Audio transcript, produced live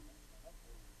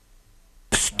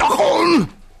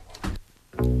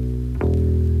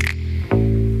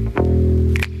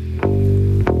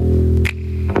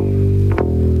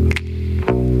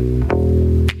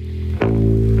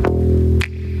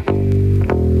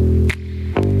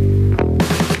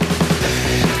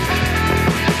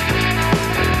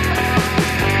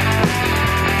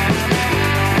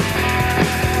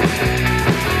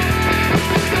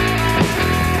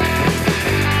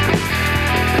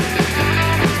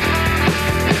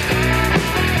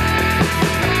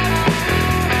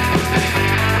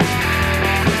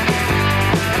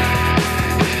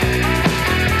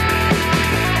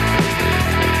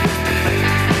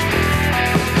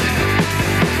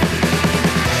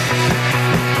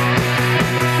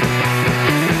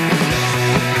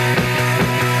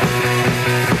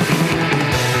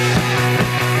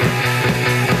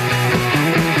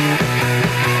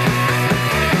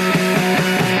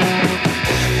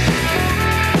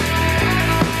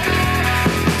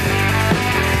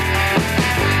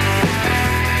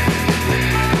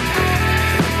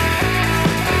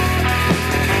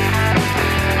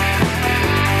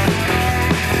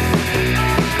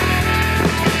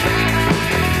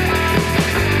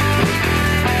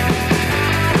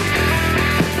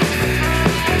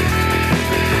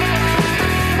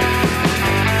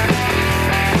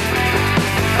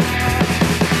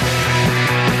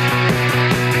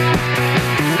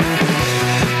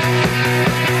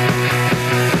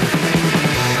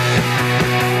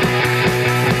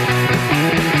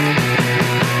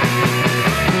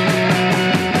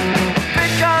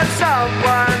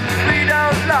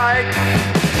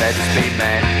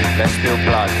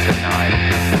hard tonight.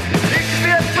 He could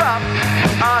be a trap,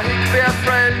 or he could be a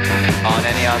friend. On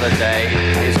any other day,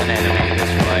 he's an enemy this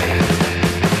way.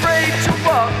 Free to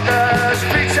walk the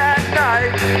streets at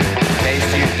night. In case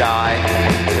you die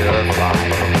into a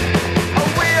fight. Oh,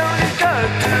 we only go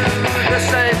to the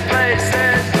same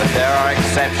places. But there are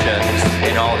exceptions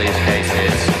in all these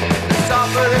cases.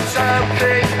 Suffer them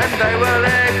something and they will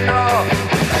ignore.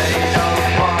 They don't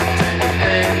want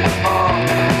anything more.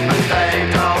 And they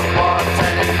don't want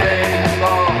anything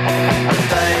more. And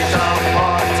they don't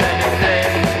want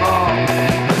anything more.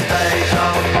 And they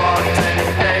don't want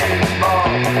anything more.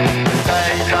 And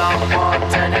they don't want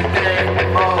anything more.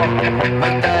 And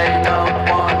they don't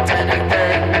want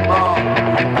anything more.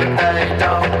 And they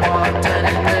don't want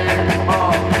anything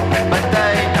more. And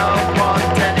they don't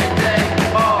want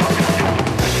anything more.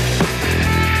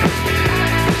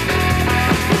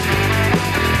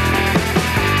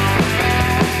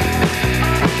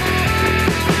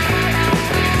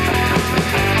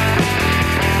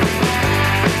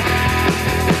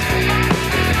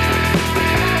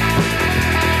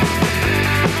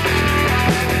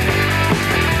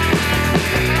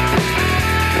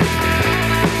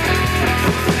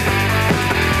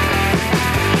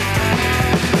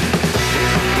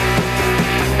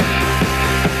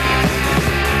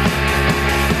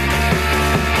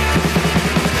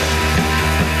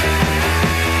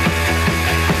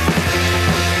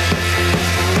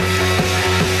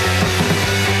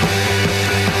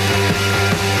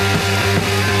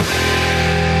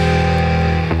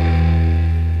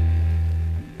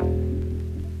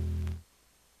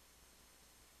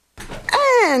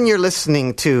 And you're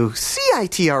listening to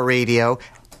CITR Radio,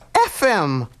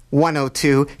 FM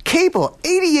 102, cable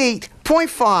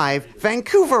 88.5,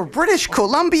 Vancouver, British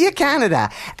Columbia, Canada,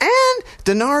 and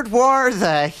the Nardwuar,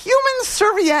 the Human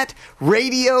Serviette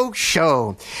Radio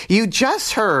Show. You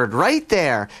just heard right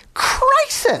there,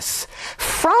 Crisis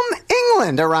from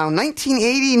England around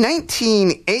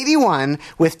 1980-1981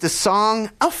 with the song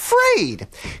Afraid.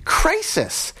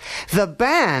 Crisis, the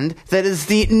band that is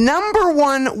the number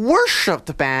one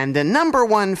worshipped band, the number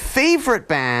one favorite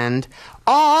band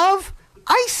of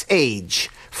Ice Age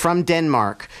from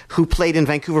Denmark, who played in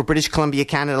Vancouver, British Columbia,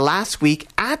 Canada last week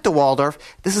at the Waldorf.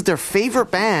 This is their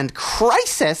favorite band,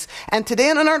 Crisis. And today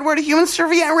on the Nardwuar, the Human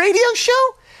Serviette Radio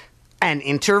Show, an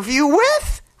interview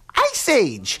with Ice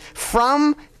Age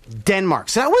from Denmark.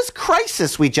 So that was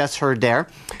Crisis we just heard there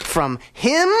from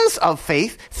Hymns of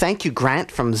Faith. Thank you,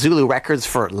 Grant, from Zulu Records,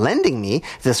 for lending me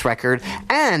this record.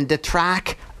 And the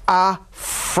track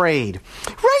Afraid.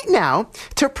 Right now,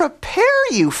 to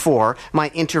prepare you for my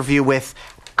interview with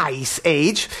Ice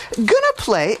Age, gonna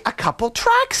play a couple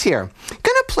tracks here.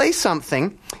 Gonna play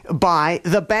something by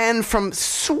the band from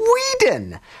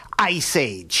Sweden, Ice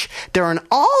Age. They're an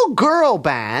all-girl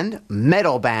band,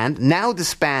 metal band, now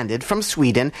disbanded from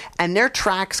Sweden, and their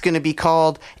track's gonna be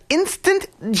called Instant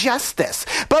Justice.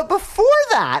 But before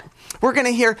that, we're gonna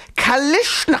hear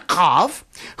Kalishnikov,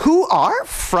 who are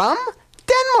from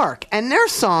Denmark, and their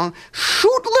song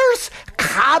Schutler's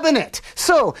Cabinet.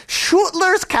 So,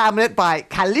 Schutler's Cabinet by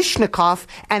Kalishnikov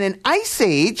and an Ice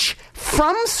Age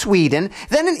from Sweden,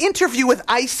 then an interview with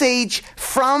Ice Age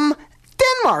from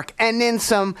Denmark, and then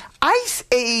some Ice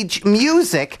Age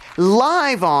music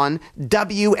live on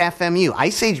WFMU.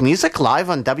 Ice Age music live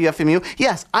on WFMU?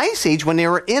 Yes, Ice Age, when they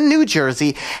were in New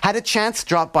Jersey, had a chance to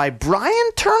drop by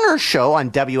Brian Turner's show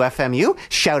on WFMU.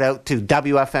 Shout out to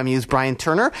WFMU's Brian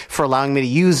Turner for allowing me to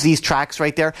use these tracks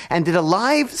right there, and did a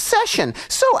live session.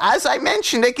 So, as I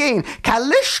mentioned again,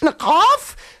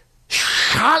 Kalishnikov,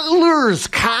 Schutler's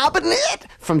Cabinet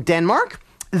from Denmark.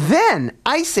 Then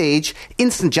Ice Age,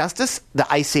 Instant Justice, the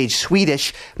Ice Age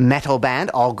Swedish metal band,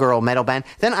 all-girl metal band.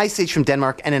 Then Ice Age from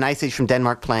Denmark, and an Ice Age from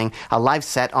Denmark playing a live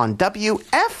set on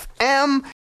WFMU.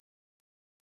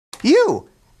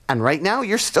 And right now,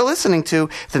 you're still listening to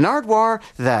the Nardwuar,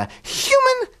 the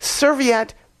Human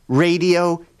Serviette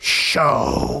Radio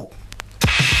Show.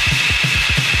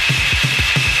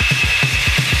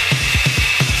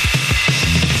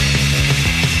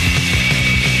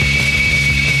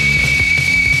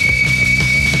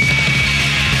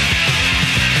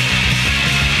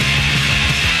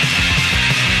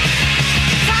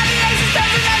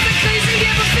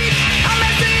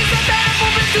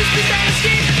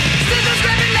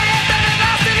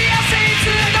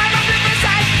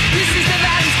 This is the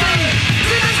Valley State.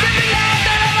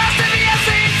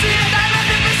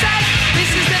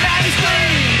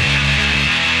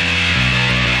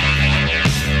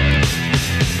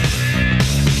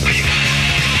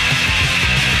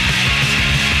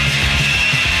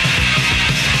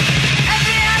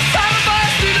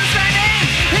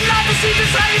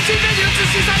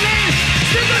 i sig liv.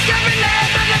 Slut, nu skal vi lade,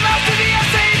 men det værste vi har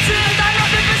set. Tiden der går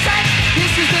det for sat, jeg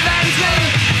synes det er verdens krig.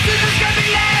 Slut, nu skal vi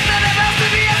lade, men det værste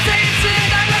vi har set. Tiden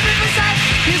der går det for sat,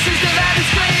 jeg synes det er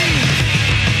verdens krig.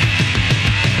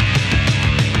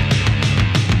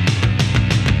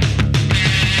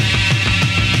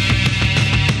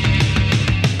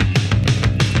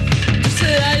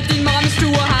 Sidder i din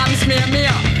mammestue og har mere og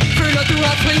mere. Føler du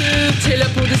har frihed til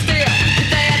at protestere. I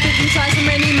dag er det din chance,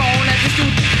 men i morgen er det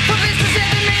slut. For hvis du ser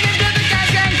det mening, bliver det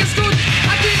ganske enkelt skudt.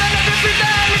 Arkiverne vil fylde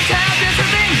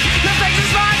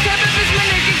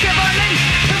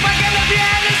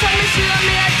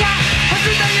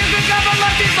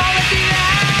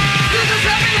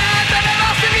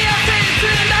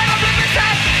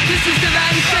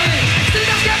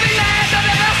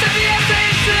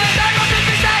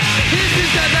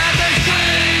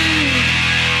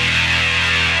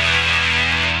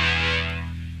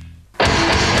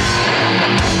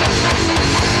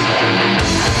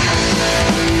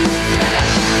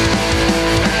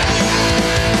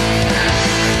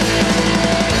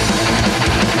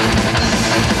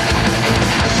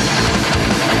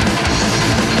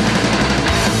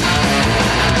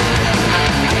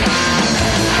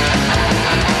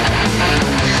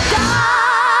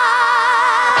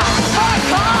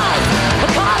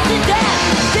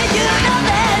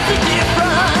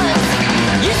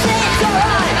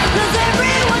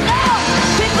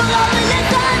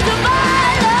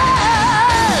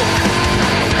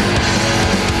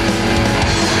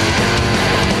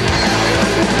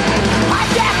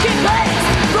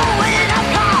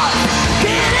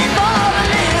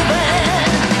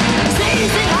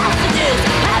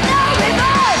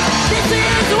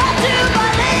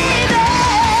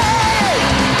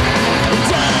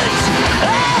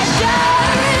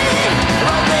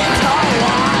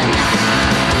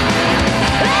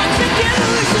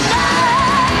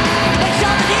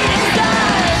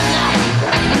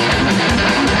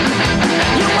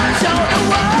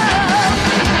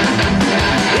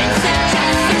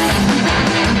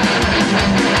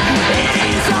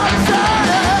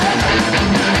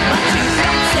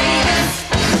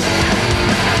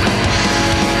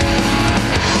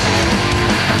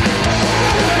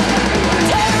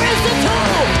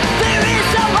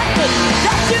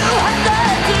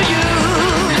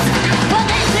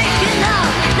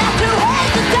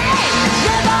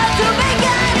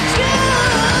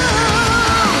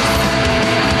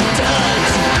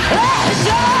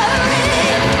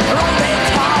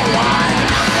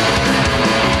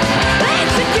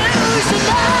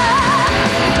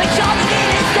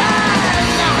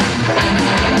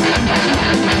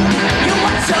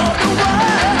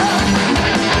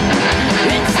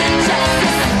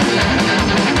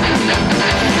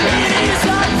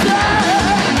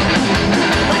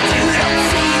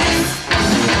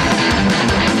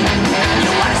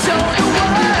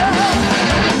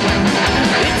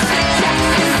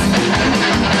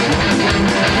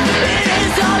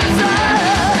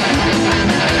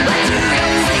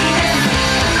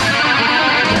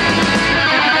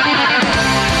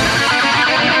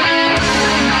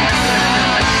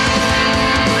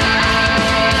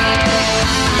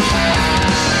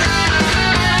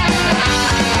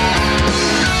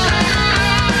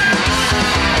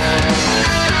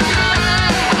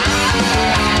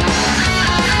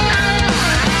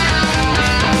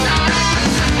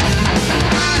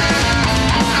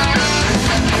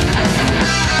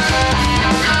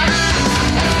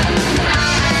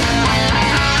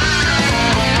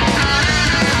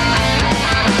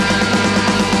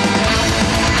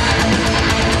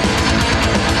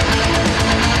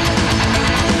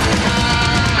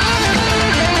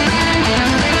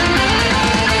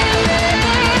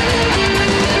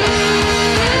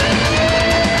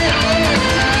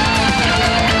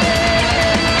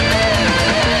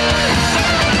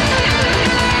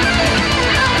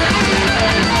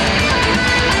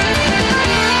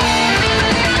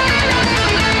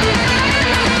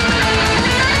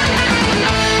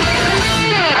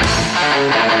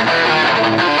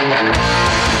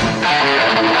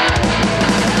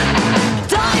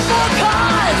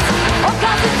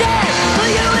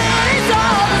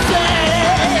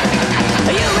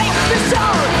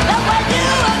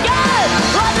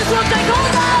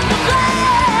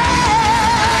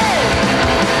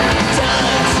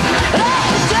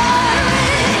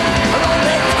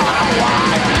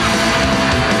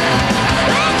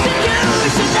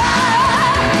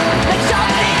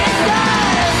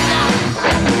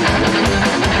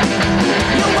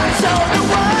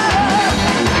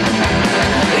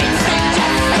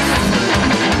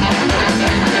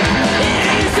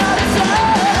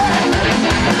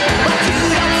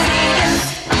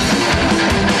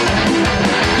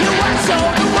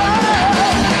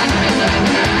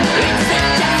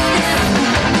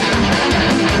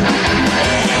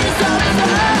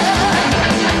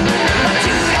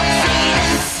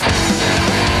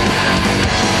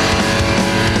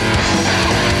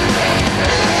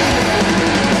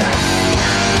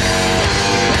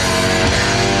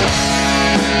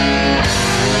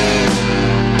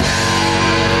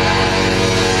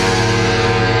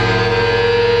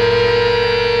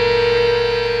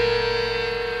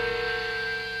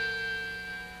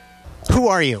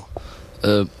are you?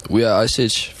 We are Ice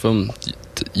Age from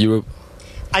Europe.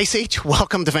 Ice Age,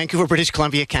 welcome to Vancouver, British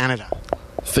Columbia, Canada.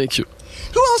 Thank you.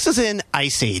 Who else is in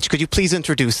Ice Age? Could you please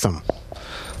introduce them?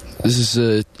 This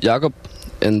is Jakob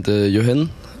and Johan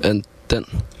and Dan.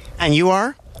 And you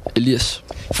are? Elias.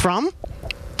 From?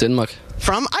 Denmark.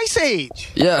 From Ice Age.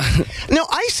 Yeah. Now,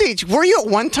 Ice Age, were you at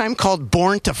one time called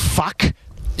Born to Fuck?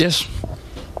 Yes.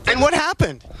 And what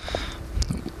happened?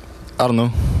 I don't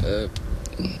know.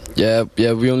 Yeah,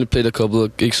 we only played a couple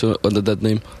of gigs under that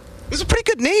name. It was a pretty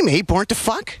good name, eh? Born to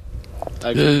Fuck?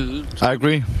 I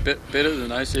agree. Better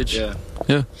than Ice Age.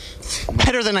 Yeah.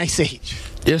 Better than Ice Age.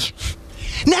 Yes.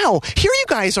 Now, here you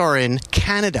guys are in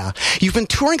Canada. You've been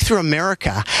touring through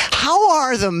America. How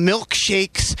are the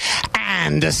milkshakes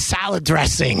and the salad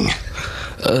dressing?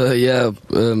 The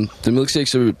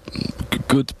milkshakes are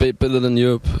good, better than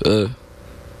Europe.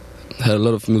 Had a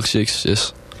lot of milkshakes,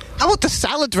 yes. How about the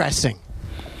salad dressing?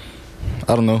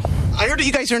 I don't know. I heard that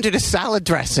you guys are into the salad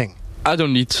dressing. I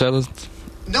don't need salad.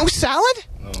 No salad?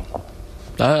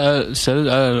 Salad?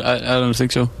 I don't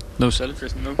think so. No salad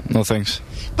dressing, no. No thanks.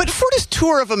 But for this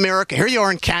tour of America, here you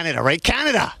are in Canada, right?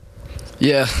 Canada!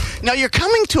 Yeah. Now, you're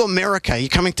coming to America, you're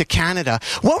coming to Canada.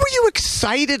 What were you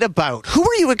excited about? Who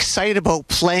were you excited about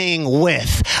playing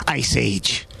with, Ice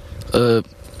Age? We're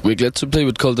glad to play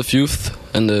with Cult of Youth,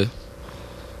 and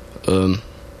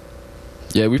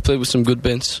we played with some good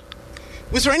bands.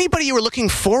 Was there anybody you were looking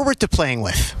forward to playing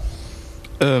with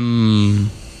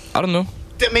I don't know.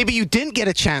 that maybe you didn't get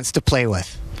a chance to play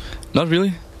with? Not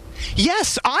really.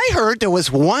 Yes, I heard there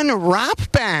was one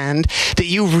rap band that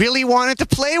you really wanted to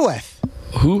play with.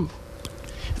 Who?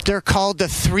 They're called the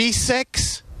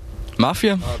 3-6.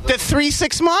 Mafia? The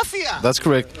 3-6 Mafia. That's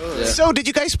correct. So, did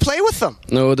you guys play with them?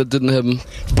 No, that didn't happen.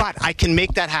 But I can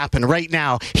make that happen right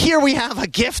now. Here we have a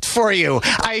gift for you,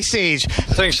 Ice Age.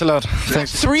 Thanks a lot.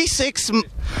 Thanks. 3-6.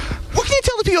 What can you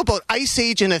tell the people about Ice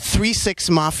Age and a 3-6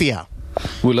 Mafia?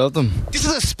 We love them. This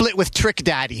is a split with Trick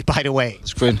Daddy, by the way.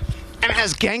 It's great. And it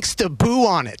has Gangsta Boo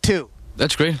on it, too.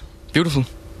 That's great. Beautiful.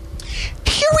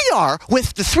 Here we are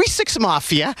with the 3-6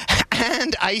 Mafia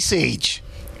and Ice Age.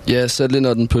 Yeah, sadly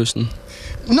not in person.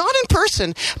 Not in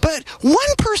person, but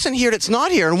one person here that's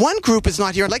not here and one group is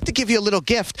not here. I'd like to give you a little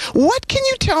gift. What can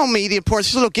you tell me the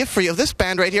importance, a little gift for you of this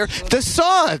band right here, the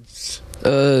Sods?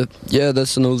 Yeah,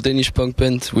 that's an old Danish punk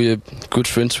band. We're good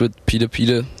friends with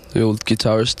Peter, the old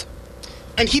guitarist.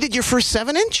 And he did your first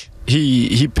 7-inch?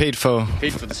 He paid for...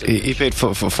 the same. He paid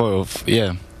for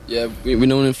yeah. Yeah, we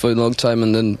known him for a long time,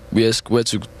 and then we asked where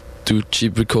to do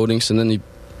cheap recordings, and then he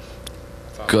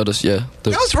got us, That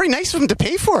was very nice of him to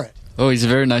pay for it. Oh, he's a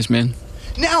very nice man.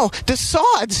 Now, the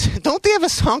Sods, don't they have a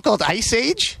song called Ice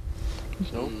Age?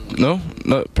 No,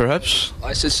 perhaps.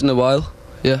 Ice Age in a while,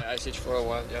 yeah. Ice Age for a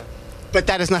while, yeah. But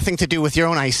that has nothing to do with your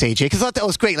own Ice Age, because I thought that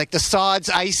was great. Like the Sods,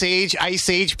 Ice Age,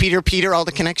 Peter, all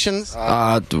the connections.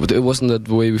 It wasn't that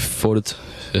the way we thought it.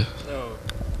 Yeah.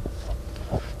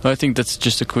 No, I think that's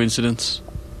just a coincidence.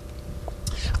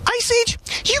 Ice Age,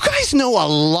 you guys know a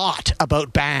lot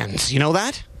about bands, you know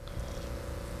that?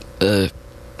 I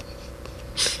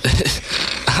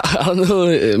don't know,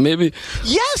 maybe.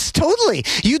 Yes, totally.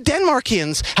 You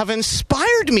Denmarkians have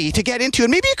inspired me to get into it.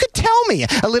 Maybe you could tell me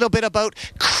a little bit about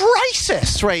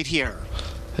Crisis right here.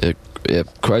 Yeah,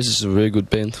 Crisis is a very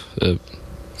good band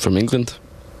from England.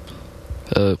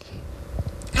 How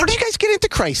did you guys get into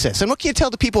Crisis? And what can you tell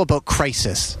the people about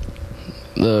Crisis?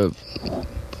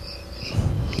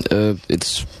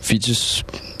 It's features.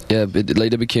 Yeah, it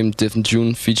later became Death in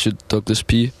June, featured Douglas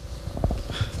P.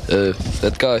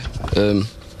 That guy.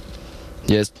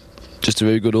 Yeah, just a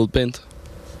very good old band.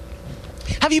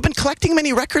 Have you been collecting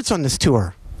many records on this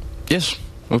tour? Yes,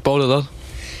 we bought a lot.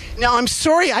 Now, I'm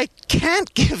sorry, I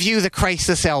can't give you the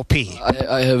Crisis LP.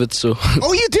 I have it, so.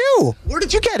 Oh, you do? Where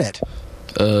did you get it?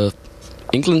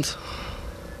 England.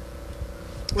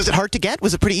 Was it hard to get?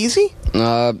 Was it pretty easy?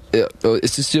 Yeah.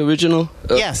 Is this the original?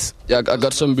 Yes. Yeah, I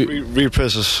got some.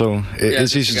 Represses, so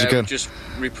it's easy to get. Just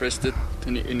repressed it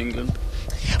in England.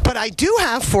 But I do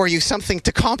have for you something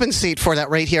to compensate for that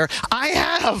right here. I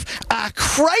have a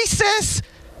Crisis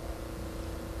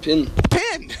Pin.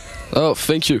 Oh,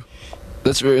 thank you.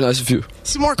 That's very nice of you.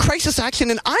 Some more Crisis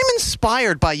action, and I'm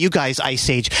inspired by you guys, Ice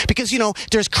Age, because, you know,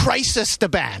 there's Crisis, the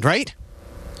band, right?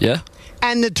 Yeah?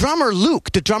 And the drummer Luke,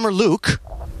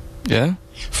 Yeah?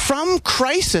 from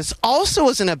Crisis, also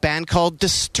is in a band called The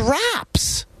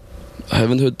Straps. I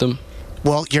haven't heard them.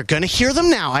 Well, you're going to hear them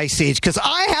now, Ice Age, because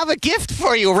I have a gift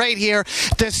for you right here.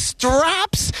 The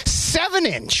Straps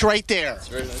 7-inch right there.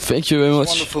 Thank you very much.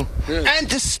 Wonderful. And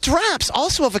the Straps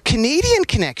also have a Canadian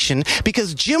connection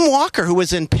because Jim Walker, who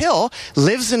was in Pill,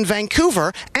 lives in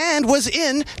Vancouver and was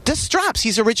in the Straps.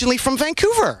 He's originally from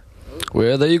Vancouver.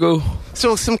 Well, there you go.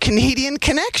 So some Canadian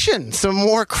connection, some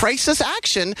more crisis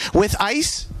action with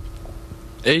Ice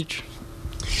Age.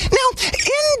 Now,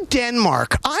 in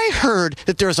Denmark, I heard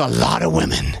that there's a lot of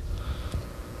women.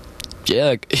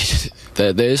 Yeah,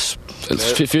 there's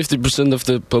 50% of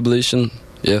the population.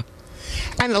 Yeah.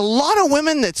 And a lot of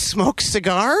women that smoke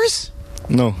cigars?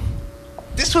 No,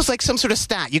 This was like some sort of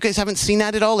stat. You guys haven't seen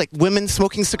that at all? Like women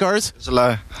smoking cigars? it's a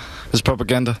lie. It's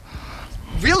propaganda.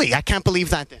 Really? I can't believe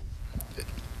that then.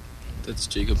 That's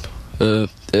Jacob.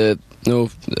 No,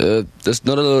 there's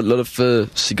not a lot of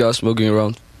cigar smoking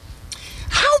around.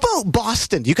 How about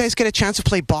Boston? Do you guys get a chance to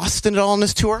play Boston at all on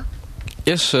this tour?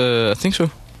 Yes, I think so.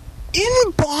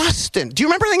 In Boston. Do you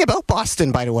remember anything about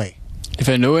Boston, by the way? If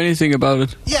I know anything about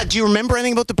it. Yeah, do you remember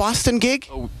anything about the Boston gig?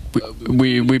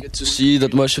 We Get to see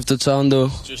that much of the town, though.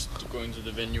 just going to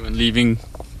the venue and leaving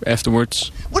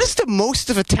afterwards. What is the most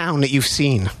of a town that you've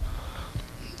seen?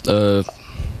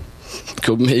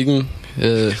 Copenhagen.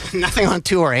 Nothing on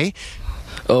tour, eh?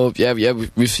 Oh yeah,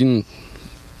 we've seen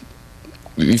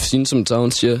some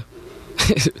towns, yeah.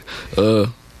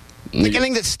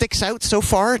 Anything that sticks out so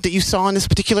far that you saw on this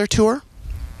particular tour?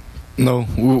 No,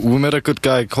 we met a good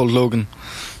guy called Logan.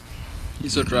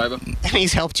 He's a driver. And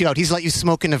he's helped you out. He's let you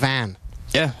smoke in a van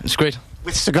Yeah, it's great.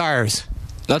 with cigars.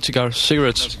 Not cigars,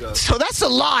 cigarettes. So that's a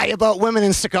lie about women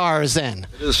and cigars then.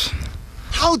 It is.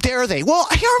 How dare they? Well,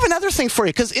 here I have another thing for you,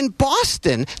 because in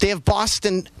Boston, they have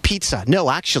Boston pizza. No,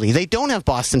 actually, they don't have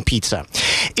Boston pizza.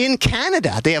 In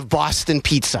Canada, they have Boston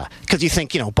pizza, because you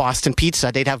think, Boston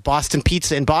pizza, they'd have Boston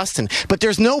pizza in Boston. But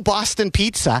there's no Boston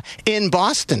pizza in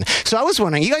Boston. So I was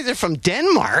wondering, you guys are from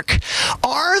Denmark.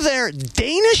 Are there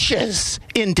Danishes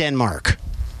in Denmark?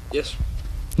 Yes.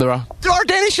 There are. There are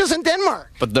Danishes in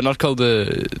Denmark. But they're not called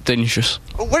Danishes.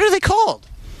 What are they called?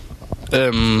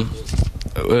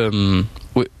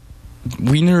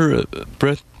 Wiener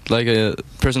bread, like a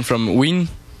person from Wien,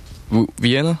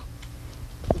 Vienna.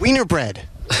 Wiener bread.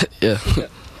 Yeah.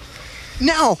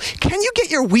 Now, can you get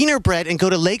your wiener bread and go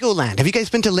to Legoland? Have you guys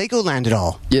been to Legoland at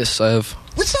all? Yes, I have.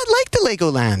 What's that like, the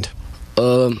Legoland?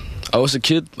 I was a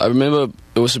kid. I remember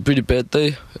it was a pretty bad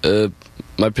day.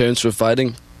 My parents were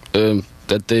fighting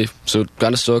that day, so it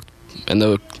kind of sucked. And there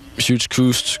were huge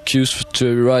queues to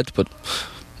every ride, but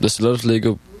there's a lot of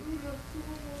Lego.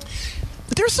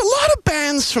 There's a lot of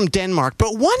bands from Denmark,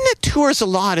 but one that tours a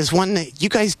lot is one that you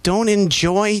guys don't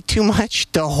enjoy too much,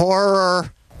 the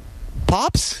Horror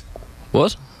Pops.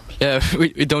 What? Yeah,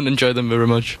 we don't enjoy them very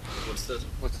much.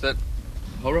 What's that?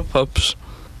 Horror pops.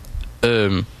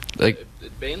 Like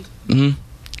Band?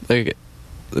 like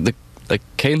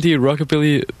candy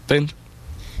rockabilly band.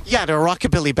 Yeah, they're a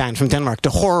rockabilly band from Denmark,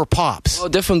 the Horror Pops. Oh,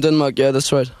 they're from Denmark. Yeah,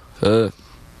 that's right.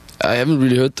 I haven't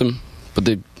really heard them, but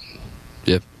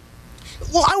yeah.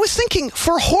 Well, I was thinking,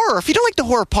 for horror, if you don't like the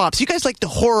Horror Pops, you guys like the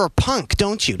horror punk,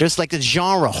 don't you? There's like the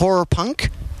genre, horror punk.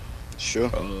 Sure.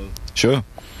 Sure.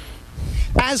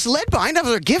 As led by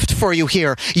another gift for you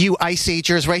here, you Ice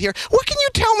Agers right here. What can you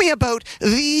tell me about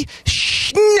the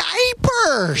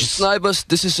Snipers? Snipers.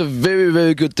 This is a very,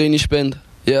 very good Danish band.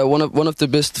 Yeah, one of the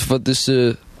best for this.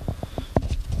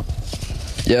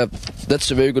 Yeah,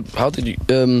 that's a very good. How did you?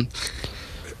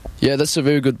 Yeah, that's a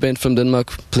very good band from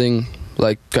Denmark, playing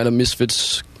like kind of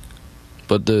misfits,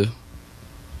 but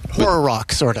Horror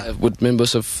rock, sort of. with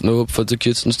members of No Hope for the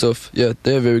Kids and stuff. Yeah,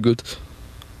 they're very good.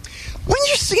 When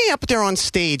you're singing up there on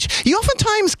stage, you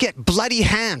oftentimes get bloody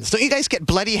hands. Don't you guys get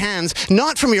bloody hands?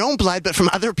 Not from your own blood, but from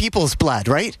other people's blood,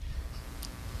 right?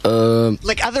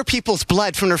 Like other people's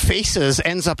blood from their faces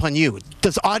ends up on you.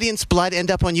 Does audience blood end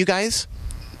up on you guys?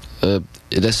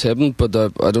 It has happened, but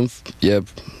I don't. Yeah,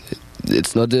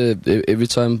 it's not every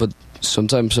time, but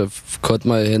sometimes I've cut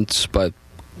my hands by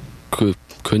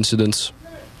coincidence.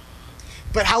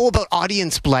 But how about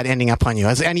audience blood ending up on you?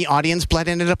 Has any audience blood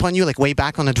ended up on you, like way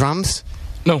back on the drums?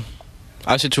 No,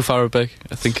 I sit too far back,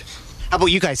 I think. How about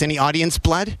you guys? Any audience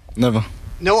blood? Never.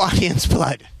 No audience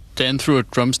blood. Dan threw a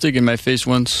drumstick in my face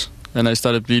once, and I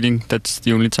started bleeding. That's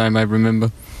the only time I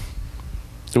remember.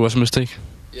 It was a mistake.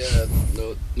 Yeah,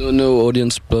 no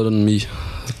audience blood on me.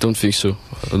 I don't think so.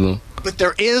 I don't know. But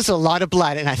there is a lot of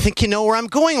blood, and I think you know where I'm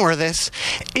going with this.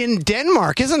 In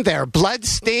Denmark, isn't there? Blood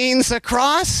stains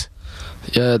across?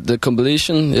 Yeah, the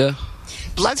compilation. Yeah.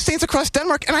 Bloodstains across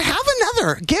Denmark. And I have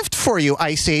another gift for you,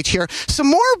 Ice Age, here. Some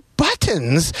more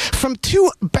buttons from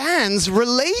two bands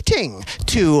relating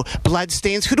to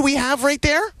Bloodstains. Who do we have right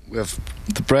there? We have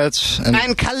the Brats and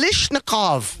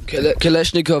Kalishnikov.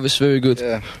 Kalashnikov is very good.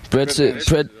 Yeah. Brett's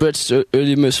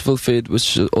early Merciful Fate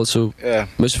was also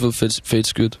Merciful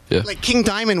Fate's good. Yeah. Like King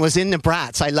Diamond was in the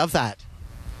Brats. I love that.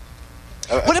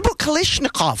 What about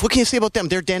Kalishnikov? What can you say about them?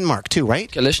 They're Denmark too, right?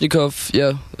 Kalashnikov,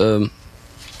 yeah.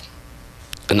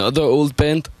 Another old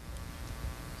band.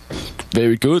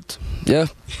 Very good, yeah.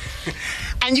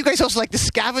 And you guys also like the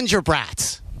Scavenger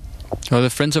Brats. Oh, they're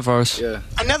friends of ours. yeah.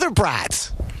 Another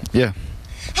Brats. Yeah.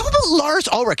 How about Lars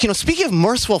Ulrich? You know, speaking of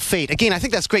Merciful Fate, again, I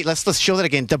think that's great. Let's show that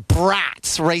again. The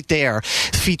Brats right there,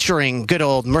 featuring good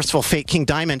old Merciful Fate, King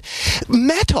Diamond.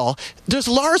 Metal, there's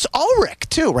Lars Ulrich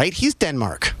too, right? He's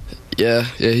Denmark. Yeah,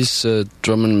 he's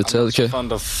drumming Metallica.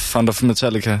 Fond of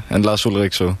Metallica and Lars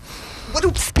Ulrich, so. What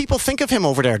do people think of him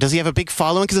over there? Does he have a big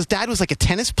following? Because his dad was like a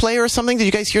tennis player or something. Did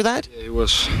you guys hear that? Yeah, he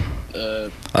was.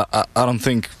 I don't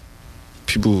think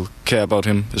people care about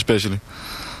him, especially.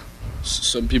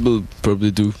 Some people probably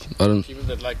do. I don't. People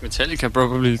that like Metallica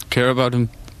probably care about him.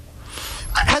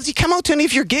 Has he come out to any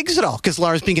of your gigs at all? Because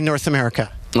Lars being in North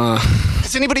America.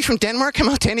 Has anybody from Denmark come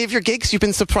out to any of your gigs you've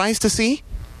been surprised to see?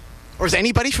 Or is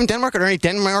anybody from Denmark? Are there any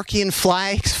Denmarkian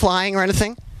flags flying or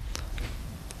anything?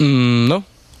 No,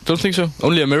 don't think so.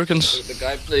 Only Americans. The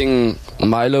guy playing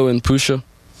Milo and Pusher.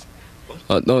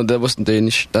 No, that wasn't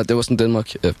Danish. That wasn't Denmark.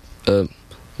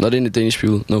 Not any Danish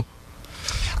people. No.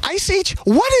 Ice Age,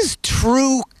 what is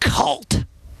true cult?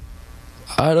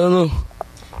 I don't know.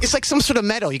 It's like some sort of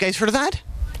metal. You guys heard of that?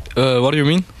 What do you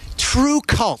mean? True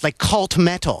cult, like cult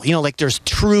metal. You know, like there's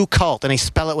true cult, and they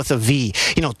spell it with a V.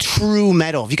 You know, true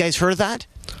metal. Have you guys heard of that?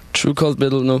 True cult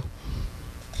metal, no.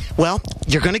 Well,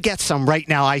 you're going to get some right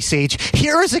now, Ice Age.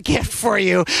 Here is a gift for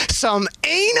you. Some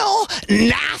anal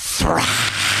nathrak.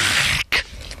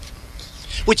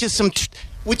 Which is some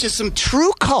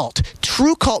true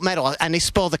cult metal, and they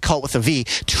spell the cult with a V.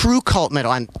 True cult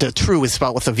metal, and the true is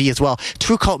spelled with a V as well.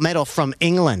 True cult metal from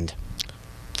England.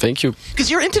 Thank you.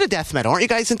 Because you're into the death metal, aren't you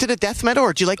guys into the death metal,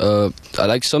 or do you like? I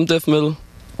like some death metal.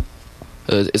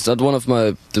 It's not one of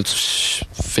the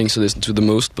things I listen to the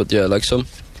most, but yeah, I like some.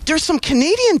 There's some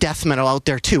Canadian death metal out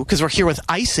there too, because we're here with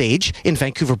Ice Age in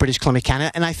Vancouver, British Columbia,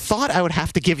 Canada, and I thought I would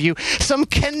have to give you some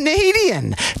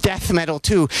Canadian death metal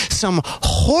too. Some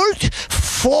Holt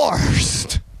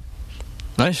Forst.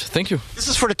 Nice, thank you. This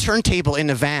is for the turntable in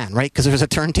the van, right? Because there's a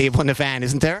turntable in the van,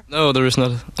 isn't there? No, there is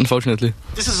not, unfortunately.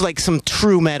 This is like some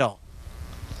true metal.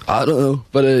 I don't know,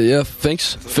 but yeah,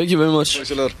 thanks. Thank you very much. Thanks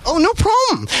a lot. Oh, no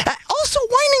problem. Also,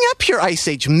 winding up here, Ice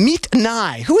Age, Meat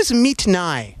Nye. Who is Meat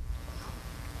Nye?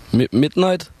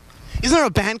 Midnight? Isn't there a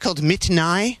band called Meat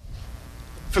Nye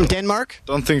from Denmark?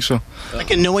 Don't think so.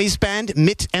 Like a noise band,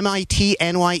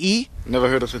 Mitnye? Never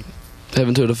heard of it.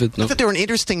 Haven't heard of it, no. I thought they were an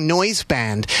interesting noise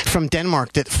band from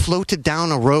Denmark that floated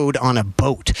down a road on a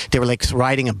boat. They were like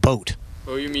riding a boat.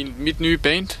 Oh, you mean Mit Nye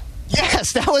Band?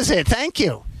 Yes, that was it. Thank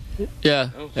you.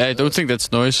 Yeah, I don't think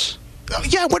that's noise.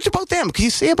 Yeah, what about them? Can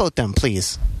you say about them,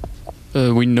 please?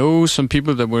 We know some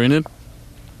people that were in it.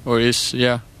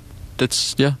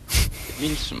 That's, yeah. It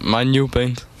means my new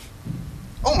band.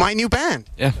 Oh, my new band.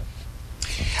 Yeah.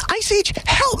 Ice Age,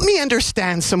 help me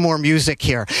understand some more music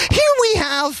here. Here we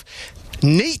have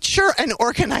Nature and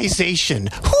Organization.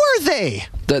 Who are they?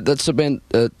 That's a band.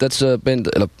 That's a band,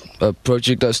 a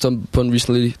project I stumbled upon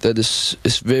recently. That is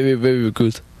very, very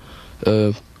good.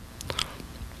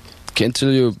 Can't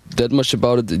tell you that much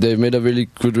about it. They made a really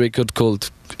good record called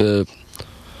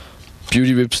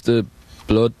 "Beauty Rips the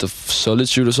Blood of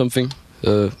Solitude" or something.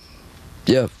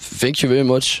 Yeah, thank you very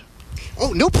much.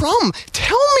 Oh, no problem.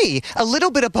 Tell me a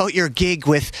little bit about your gig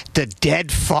with the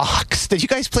Dead Fox. Did you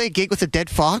guys play a gig with the Dead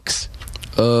Fox?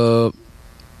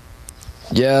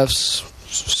 Yeah,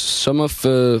 some of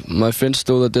my friends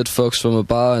stole a Dead Fox from a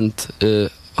bar and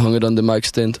hung it on the mic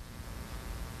stand.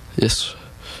 Yes.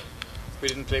 We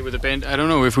didn't play with the band. I don't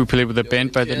know if we played with the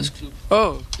band by then.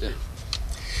 Oh. Yeah.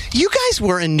 You guys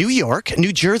were in New York,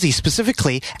 New Jersey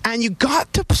specifically, and you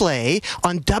got to play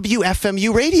on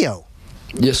WFMU radio.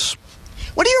 Yes.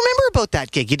 What do you remember about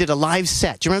that gig? You did a live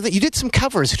set. Do you remember that? You did some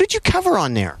covers. Who did you cover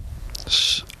on there?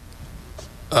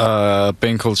 A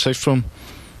band called Sex Drum.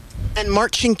 And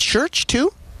Marching Church,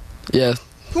 too? Yeah.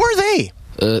 Who are they?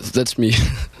 That's me.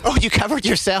 Oh, you covered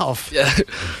yourself. Yeah.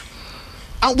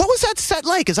 What was that set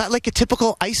like? Is that like a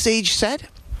typical Ice Age set?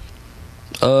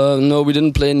 No, we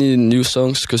didn't play any new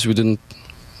songs because we didn't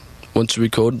want to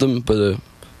record them. But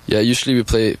yeah, usually we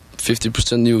play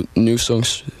 50% new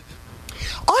songs.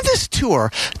 On this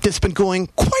tour that's been going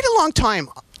quite a long time,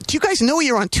 Do you guys know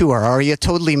you're on tour, or are you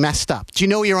totally messed up? Do you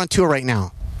know you're on tour right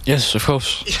now? Yes, of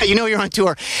course. Yeah, you know you're on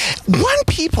tour.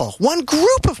 One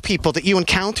group of people that you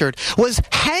encountered was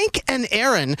Hank and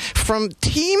Aaron from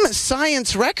Team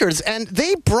Science Records, and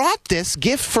they brought this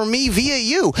gift for me via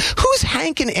you. Who's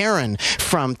Hank and Aaron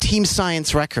from Team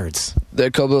Science Records? They're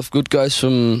a couple of good guys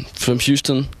from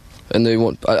Houston, and they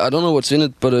want. I don't know what's in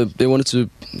it, but they wanted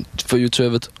for you to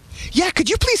have it. Yeah, could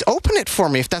you please open it for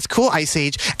me, if that's cool, Ice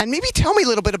Age, and maybe tell me a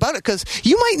little bit about it, because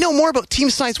you might know more about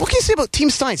Team Science. What can you say about Team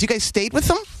Science? You guys stayed with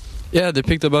them? Yeah, they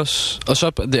picked us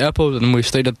up at the airport, and we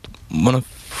stayed at one of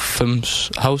them's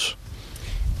house.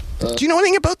 Do you know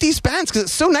anything about these bands? Because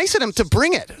it's so nice of them to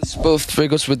bring it. It's both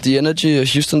records with The Energy, a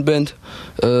Houston band.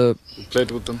 Played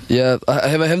with them. Yeah, I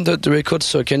haven't heard the records,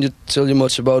 so I can't tell you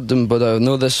much about them, but I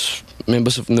know there's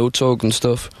members of No Talk and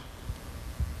stuff.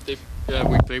 Yeah,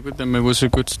 we played with them. It was a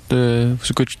good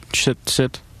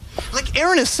set. Like,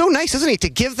 Aaron is so nice, isn't he, to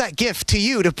give that gift to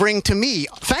you to bring to me.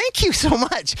 Thank you so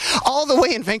much. All the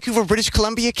way in Vancouver, British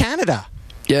Columbia, Canada.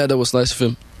 Yeah, that was nice of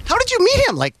him. How did you meet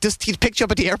him? Like, just he picked you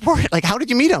up at the airport? Like, how did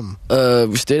you meet him?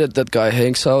 We stayed at that guy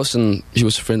Hank's house, and he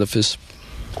was a friend of his.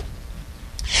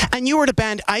 And you were the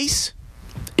band Ice?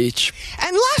 Age.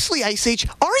 And lastly, Ice Age,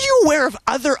 are you aware of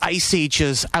other Ice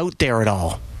Ages out there at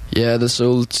all? Yeah, this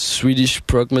old Swedish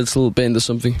prog metal band or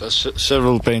something. There's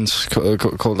several bands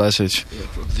called Ice Age. Yeah,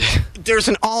 probably. There's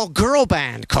an all-girl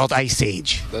band called Ice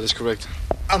Age. That is correct.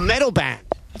 A metal band.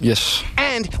 Yes.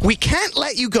 And we can't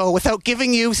let you go without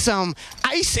giving you some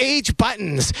Ice Age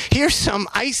buttons. Here's some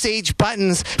Ice Age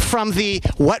buttons from the...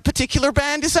 What particular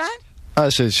band is that?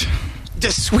 Ice Age.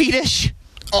 The Swedish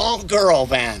all-girl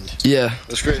band. Yeah.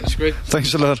 That's great. That's great.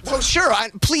 Thanks a lot. Well, sure.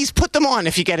 Please put them on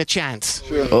if you get a chance.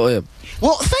 Sure. Oh, yeah.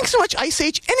 Well, thanks so much, Ice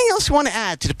Age. Anything else you want to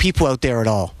add to the people out there at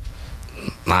all?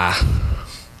 Nah.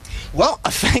 Well,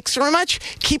 thanks very much.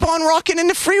 Keep on rocking in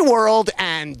the free world,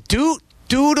 and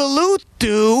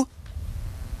doodaloo-doo.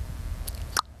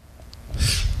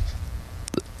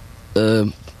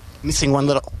 Missing one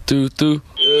little...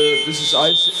 This is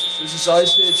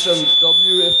Ice Age on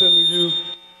WFMU.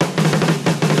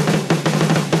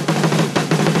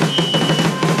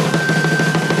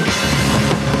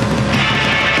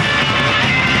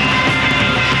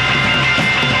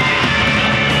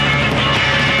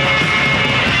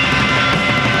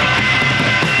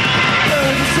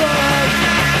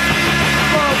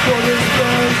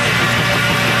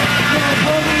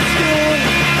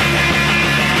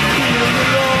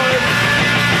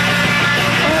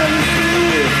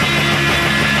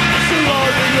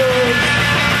 Surrounding you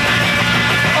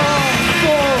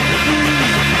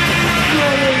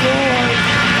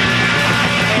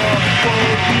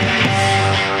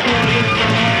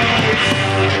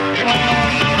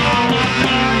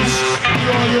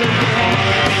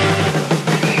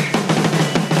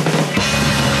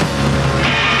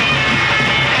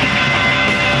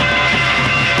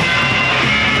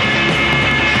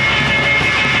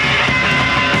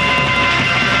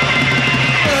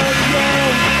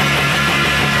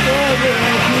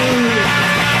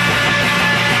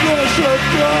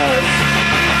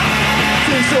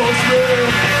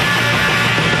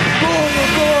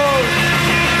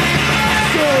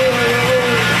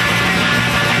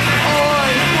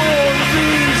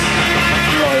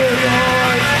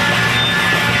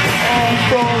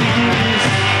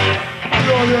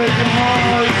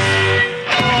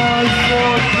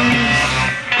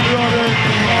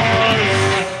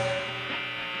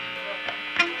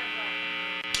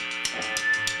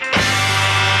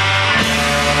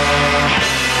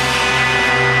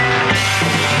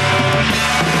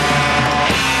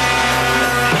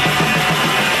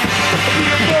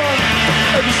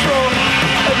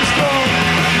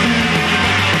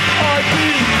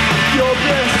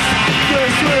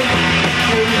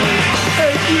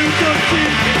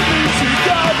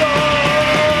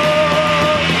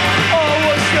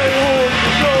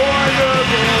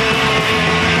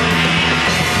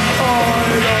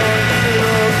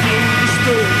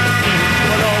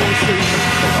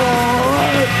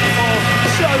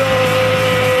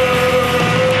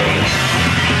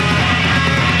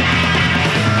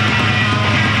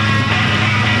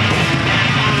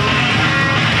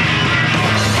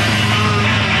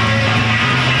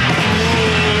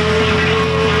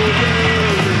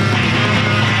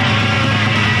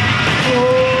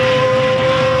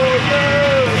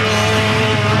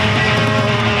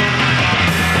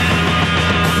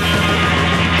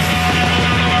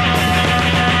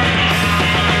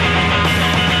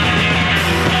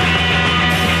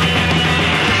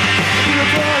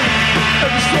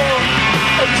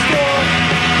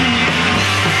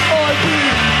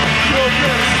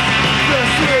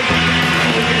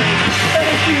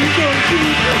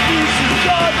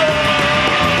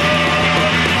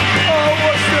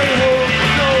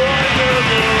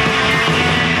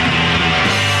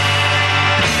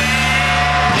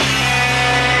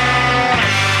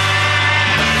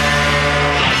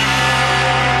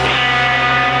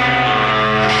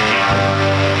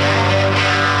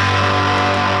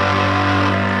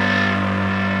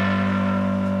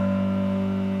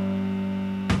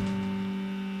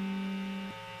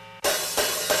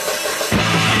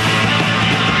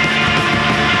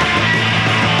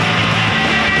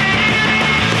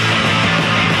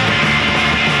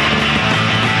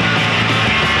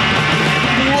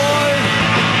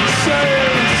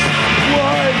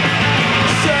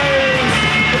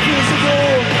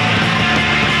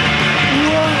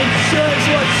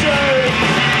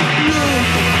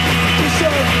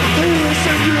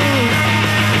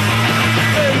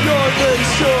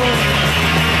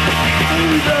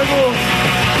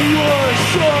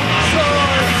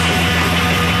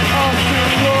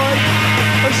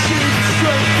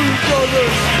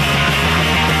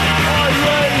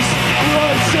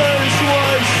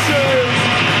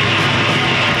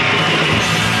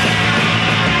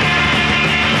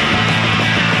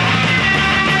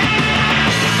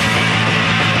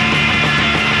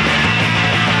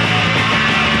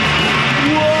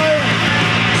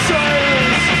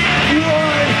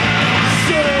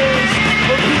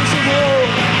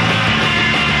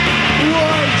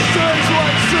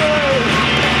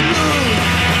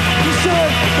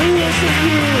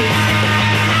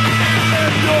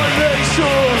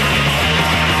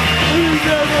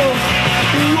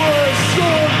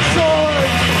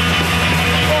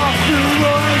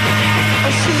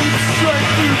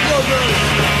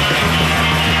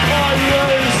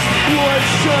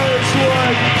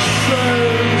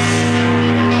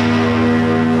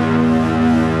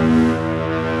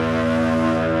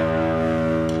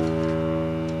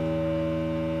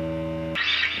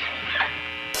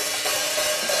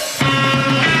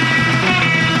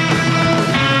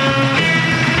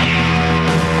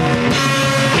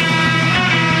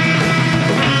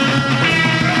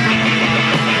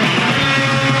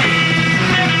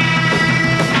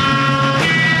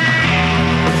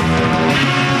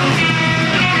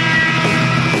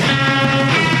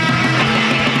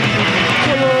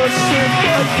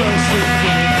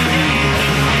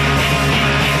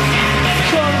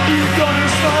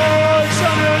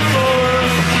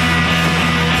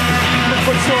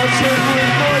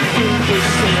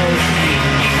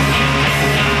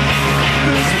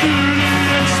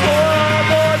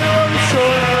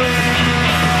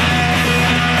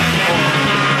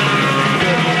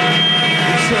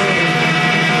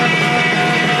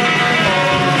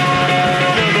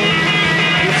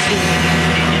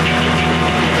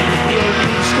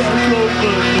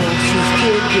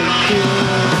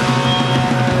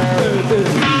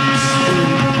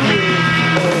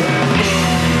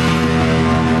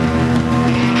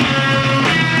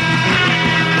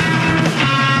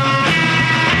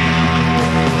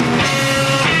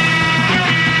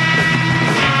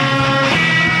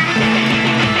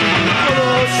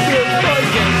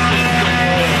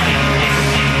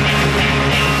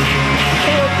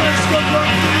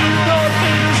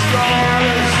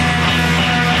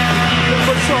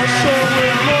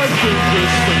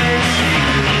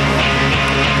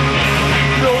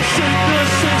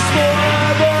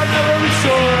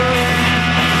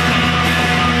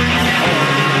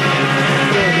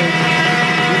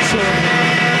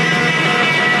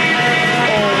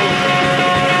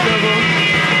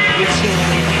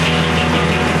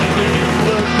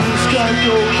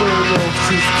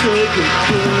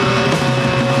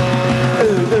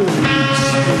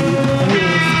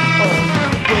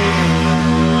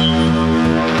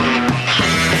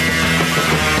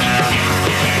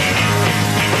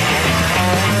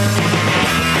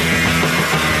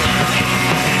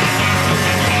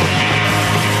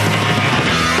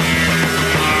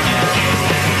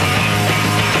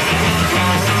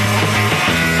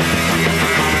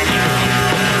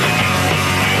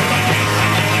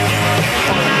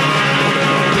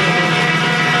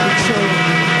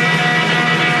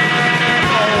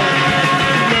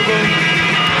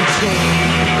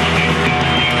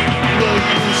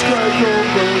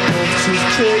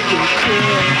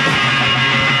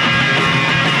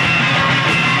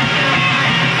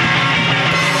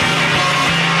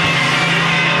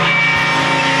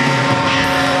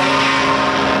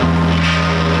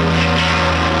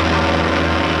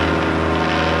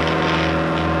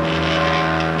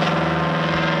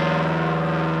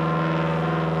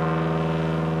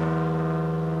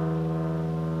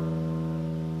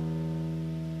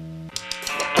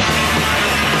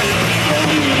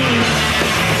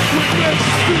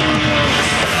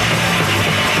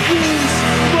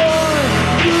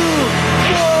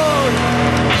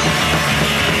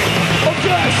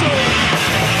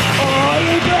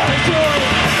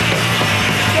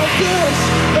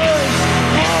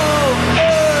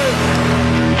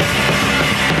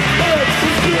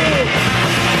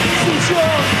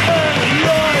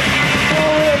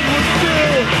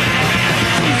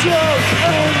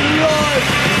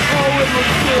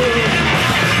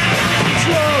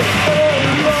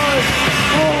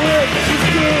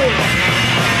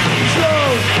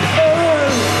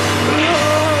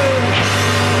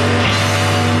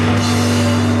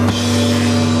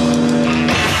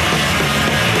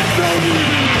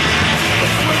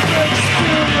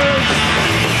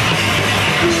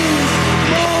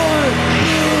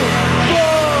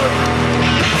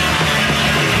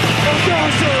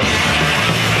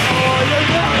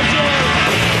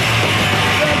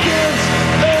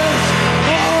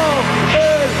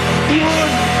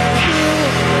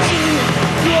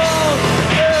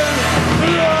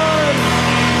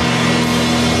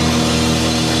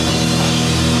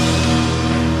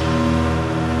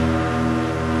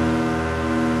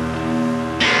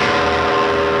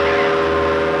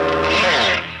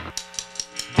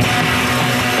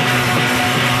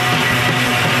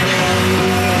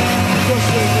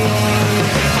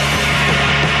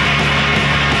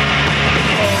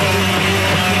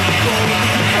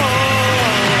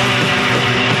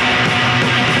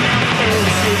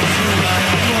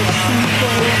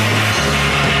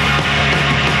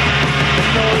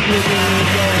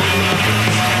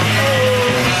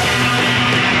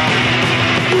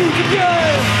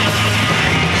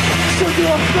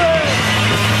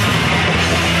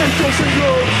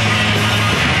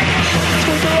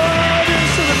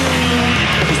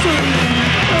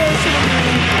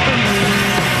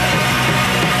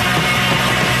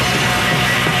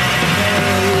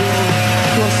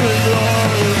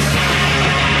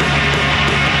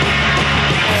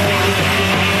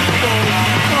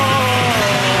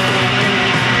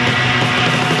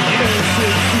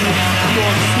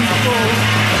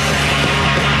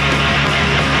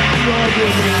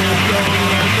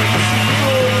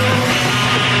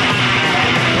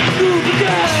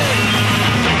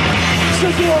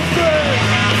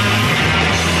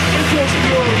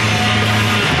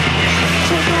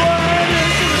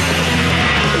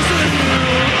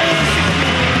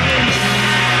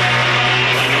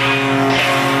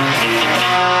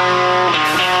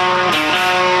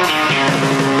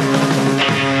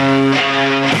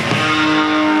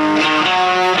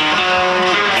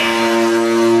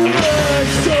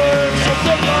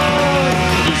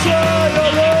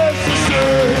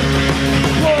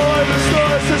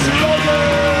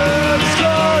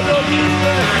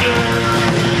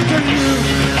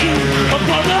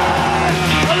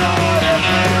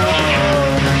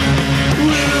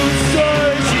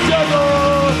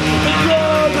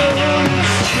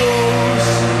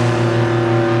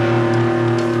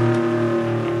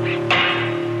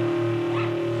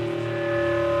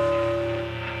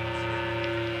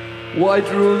White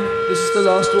Room, this is the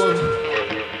last one.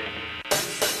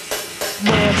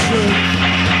 Marching,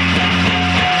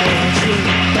 marching,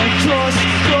 across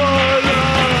the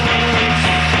line,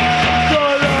 the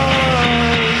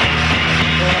line.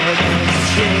 All nights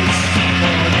change,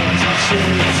 all nights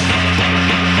change.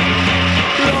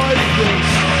 Like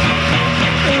this,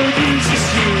 it needs to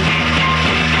see,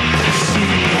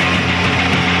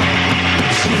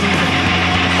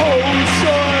 hold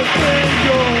something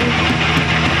going.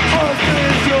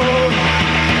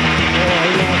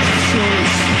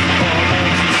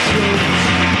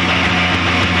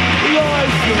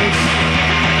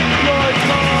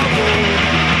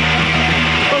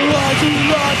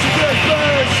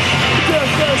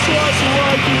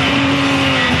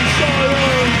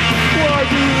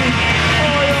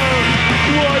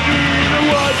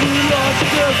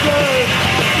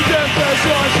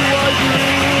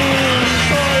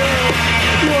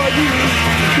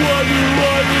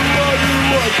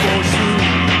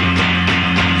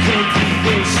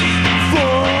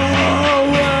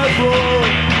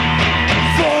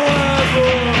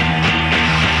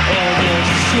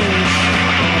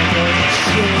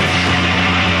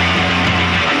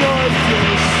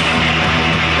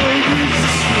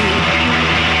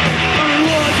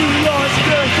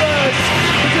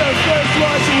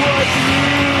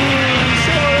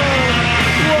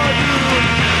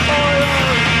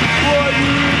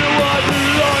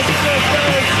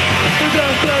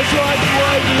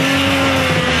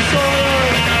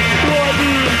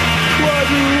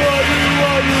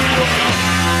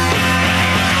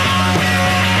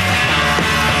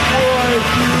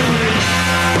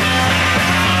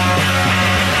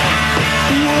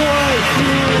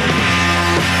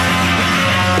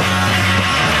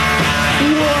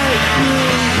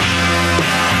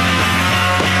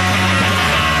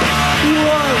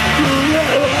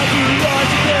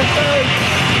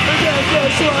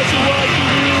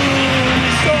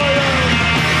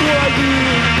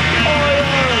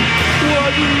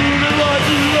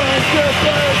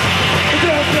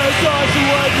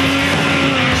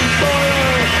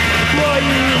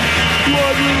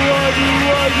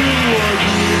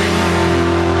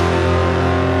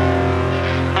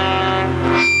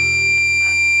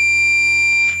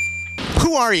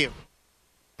 Who are you?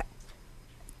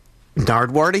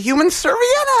 Nardwuar, the human serviette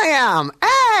I am.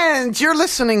 And you're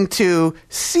listening to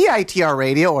CITR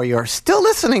Radio, or you're still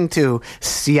listening to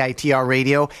CITR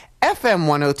Radio, FM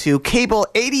 102, cable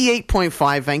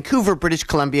 88.5, Vancouver, British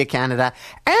Columbia, Canada,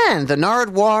 and the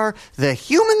Nardwuar, the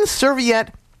human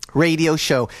serviette radio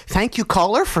show. Thank you,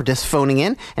 caller, for just phoning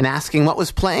in and asking what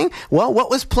was playing. Well, what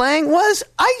was playing was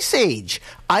Ice Age.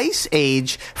 Ice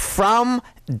Age from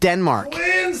Denmark.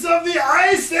 Twins of the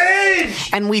Ice Age!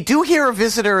 And we do hear a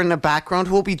visitor in the background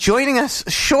who will be joining us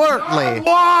shortly.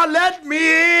 Nardwuar, let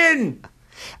me in!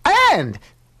 And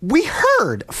we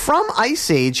heard from Ice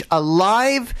Age a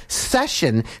live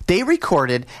session they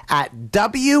recorded at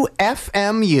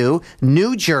WFMU,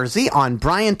 New Jersey, on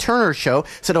Brian Turner's show.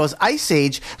 So it was Ice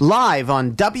Age live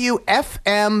on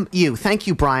WFMU. Thank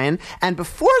you, Brian. And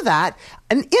before that,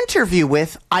 an interview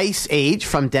with Ice Age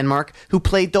from Denmark, who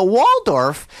played the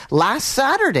Waldorf last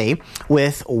Saturday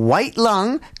with White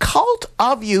Lung, Cult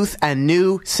of Youth, and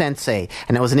New Sensei.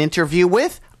 And it was an interview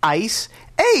with Ice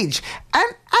age.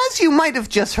 And as you might have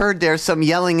just heard, there's some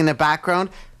yelling in the background.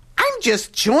 I'm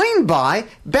just joined by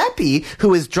Beppy,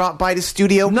 who has dropped by the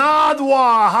studio.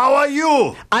 Nardwuar, how are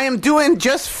you? I am doing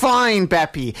just fine,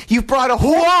 Beppy. You've brought a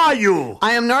whole... Who are you?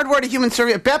 I am Nardwuar, the human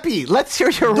servant. Beppy, let's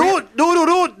hear your... Who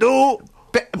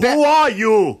are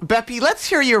you? Beppy, let's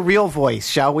hear your real voice,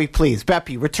 shall we, please?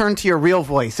 Beppy, return to your real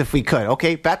voice if we could,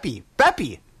 okay? Beppy,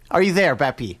 are you there,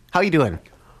 Beppy? How you doing?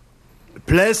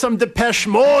 Play some Depeche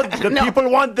Mode. The people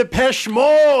want Depeche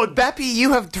Mode. Beppy,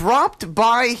 you have dropped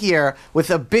by here with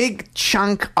a big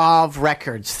chunk of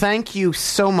records. Thank you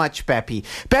so much, Beppy.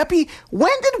 Beppy,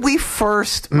 when did we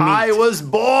first meet? I was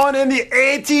born in the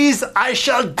 80s. I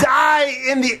shall die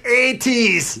in the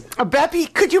 80s.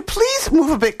 Beppy, could you please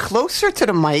move a bit closer to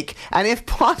the mic? And if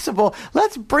possible,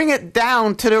 let's bring it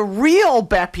down to the real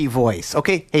Beppy voice.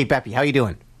 Okay? Hey, Beppy, how you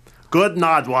doing? Good,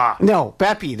 Nardwuar. No,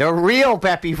 Beppy, the real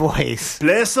Beppy voice.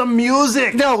 Play some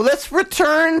music. No, let's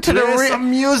return to the real... Play some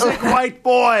music, white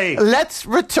boy. Let's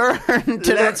return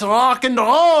to Let's rock and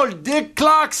roll. Dick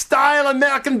Clark style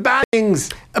American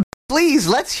bangs. Please,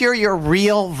 let's hear your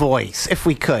real voice, if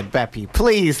we could, Beppy.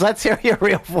 Please, let's hear your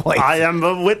real voice. I am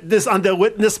a witness on the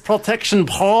witness protection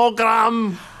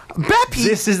program. Beppy!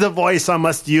 This is the voice I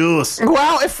must use.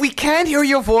 Well, if we can't hear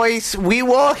your voice, we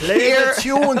will hear... the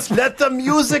tunes. Let the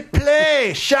music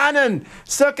play. Shannon,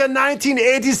 circa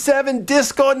 1987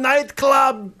 disco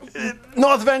nightclub,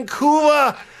 North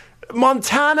Vancouver,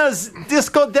 Montana's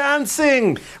disco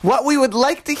dancing. What we would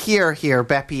like to hear here,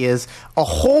 Beppy, is a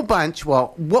whole bunch...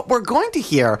 Well, what we're going to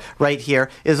hear right here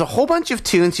is a whole bunch of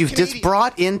tunes you've just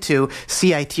brought into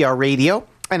CITR Radio,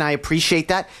 and I appreciate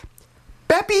that.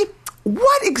 Beppy...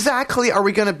 what exactly are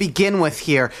we going to begin with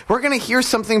here? We're going to hear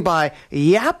something by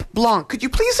Jaap Blanc. Could you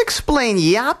please explain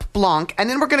Jaap Blanc? And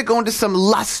then we're going to go into some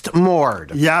Lust Mord.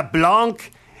 Jaap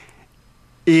Blanc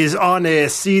is on a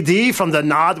CD from the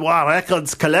Nardwuar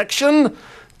Records collection.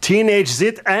 Teenage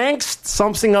Zit Angst,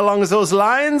 something along those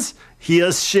lines. He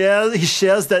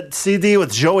shares that CD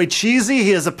with Joey Cheesy.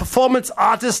 He is a performance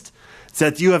artist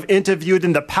that you have interviewed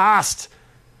in the past.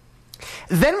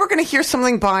 Then we're going to hear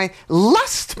something by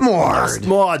Lust Mord. Lust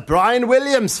Mord. Brian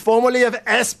Williams, formerly of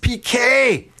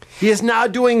SPK. He is now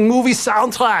doing movie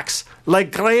soundtracks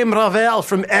like Graham Ravel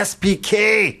from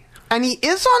SPK. And he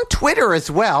is on Twitter as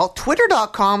well.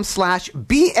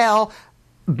 Twitter.com/BL...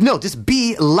 No, just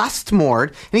B Lustmord.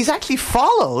 And he's actually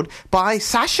followed by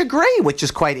Sasha Grey, which is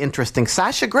quite interesting.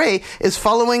 Sasha Grey is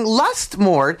following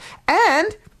Lustmord.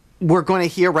 And we're going to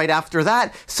hear right after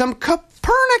that some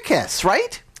Copernicus,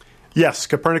 right? Yes,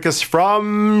 Copernicus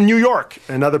from New York,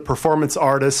 another performance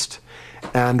artist.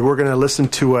 And we're going to listen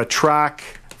to a track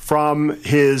from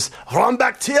his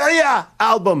Rhombacteria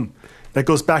album that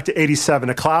goes back to 87,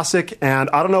 a classic. And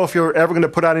I don't know if you're ever going to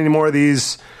put out any more of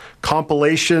these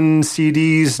compilation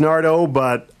CDs, Nardo,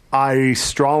 but I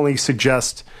strongly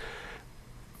suggest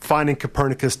finding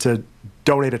Copernicus to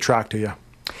donate a track to you.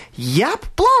 Jaap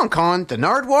Blanc on the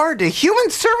Nardwuar, the Human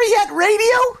Serviette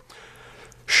Radio.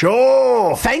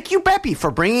 Sure. Thank you, Beppy, for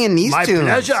bringing in these tunes. My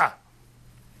pleasure.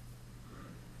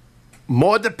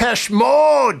 More Depeche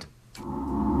Mode.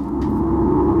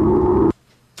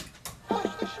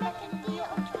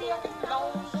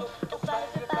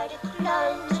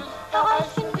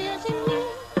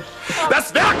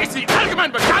 Das Werk ist wie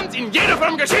allgemein bekannt, in jeder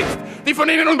Form geschützt. Die von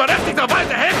ihnen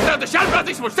unberechtigterweise Hälfte des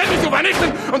Schallplatzes ständig zu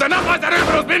vernichten und danach weiter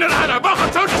rücklos binnen einer Woche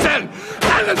zuzustellen.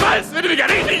 Andernfalls würde die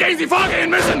Gerichte gegen sie vorgehen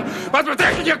müssen, was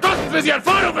beträchtliche Kosten für sie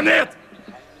hervorrufen wird.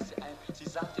 Sie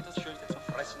sagte, das Schönste zu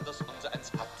fressen, das unser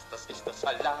eins hat, das ist das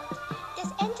Salat.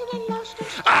 Das Enten lauscht und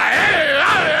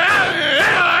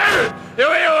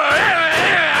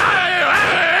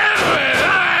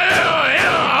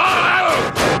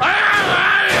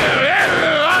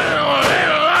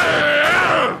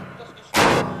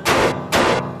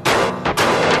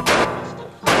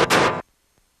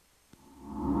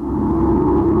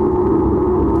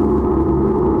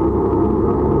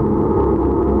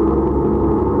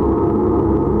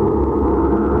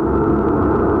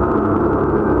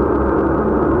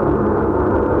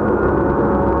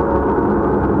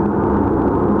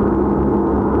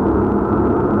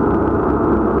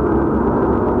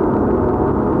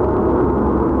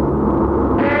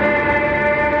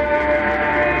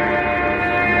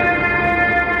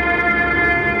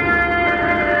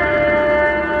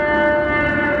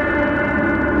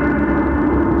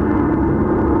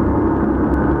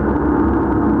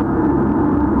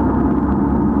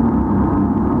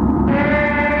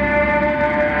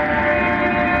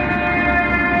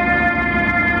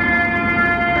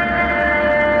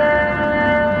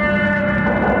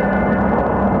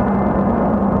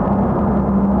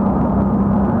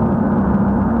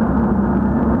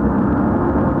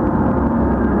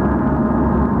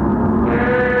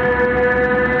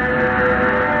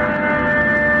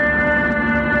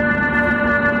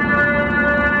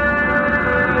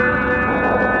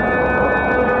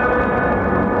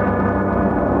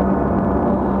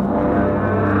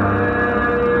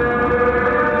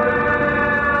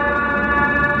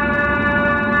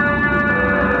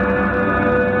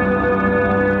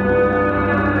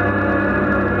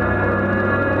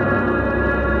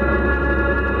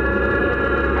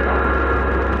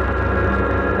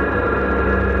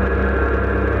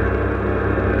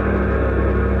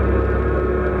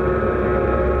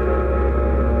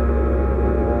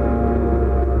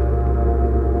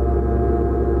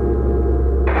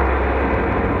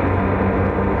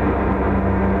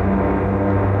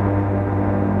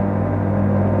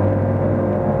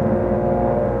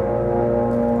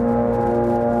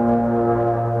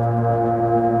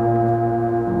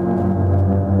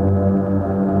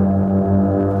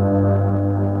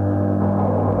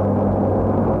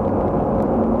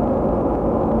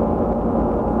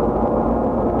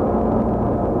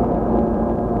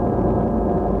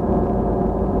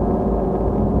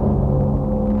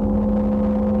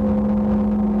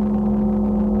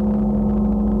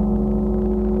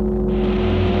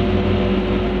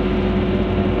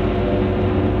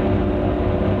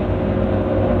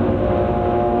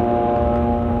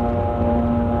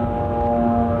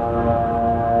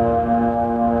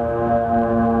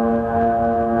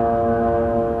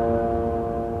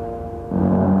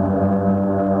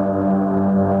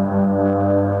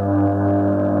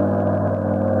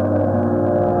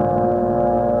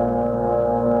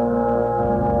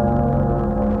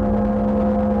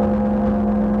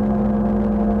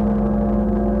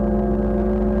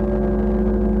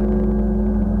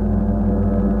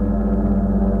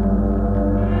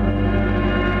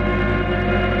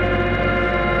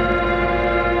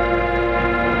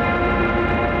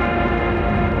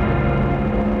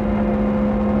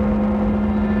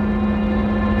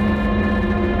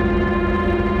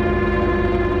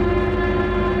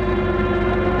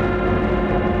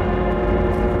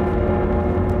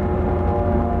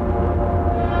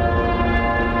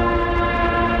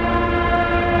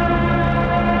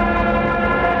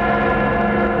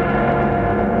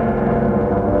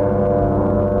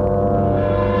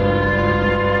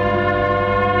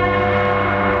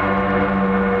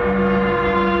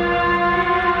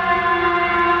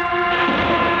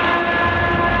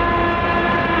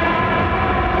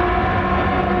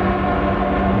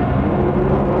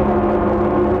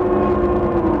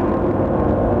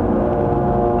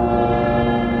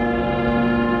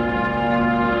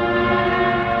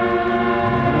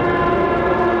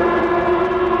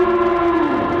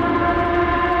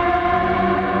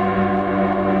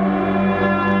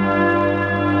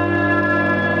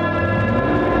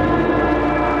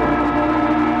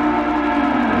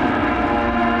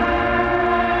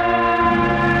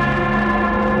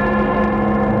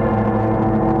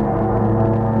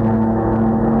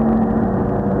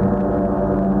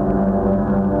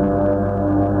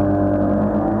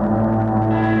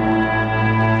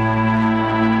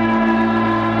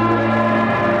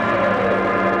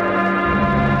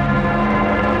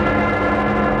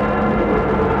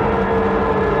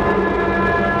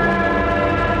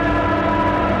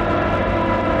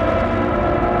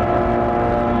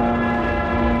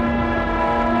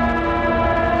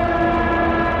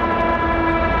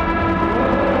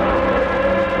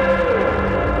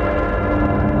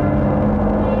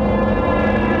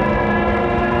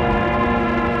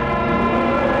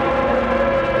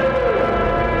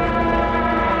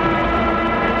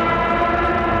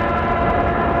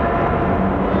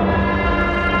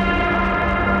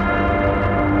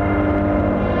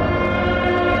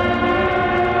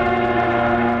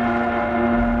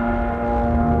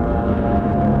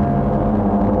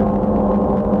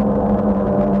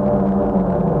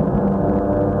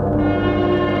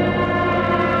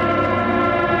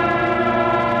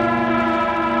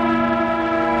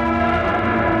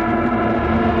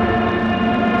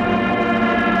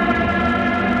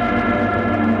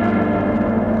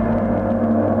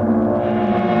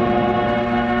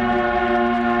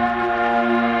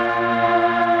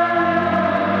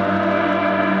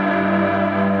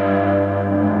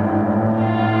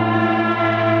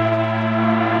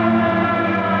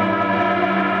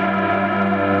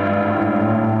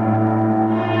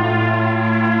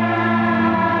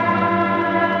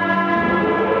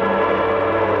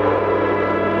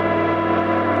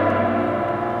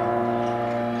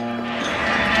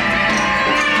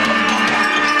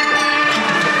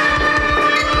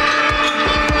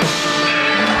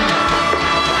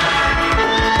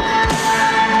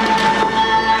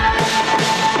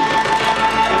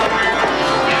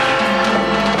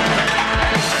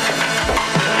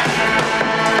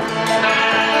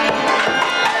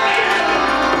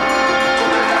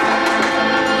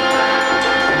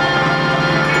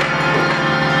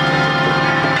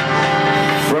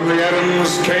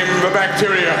came the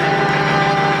bacteria.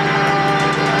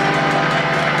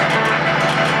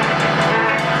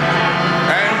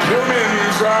 And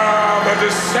humans are the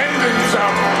descendants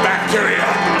of bacteria.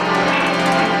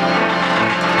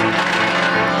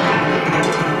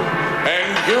 And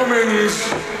humans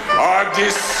are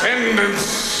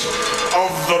descendants of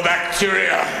the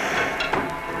bacteria.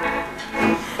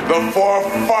 The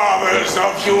forefathers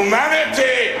of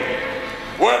humanity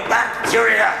were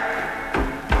bacteria.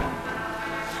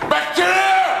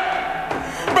 Bacteria!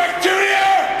 Bacteria!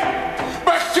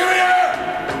 Bacteria!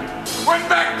 When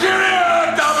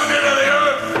bacteria dominated the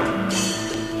earth,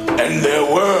 and there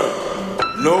were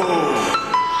no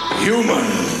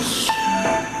humans.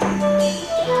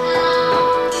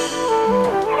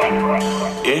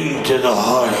 Into the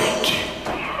heart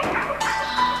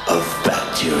of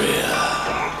bacteria.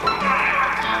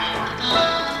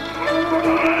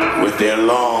 With their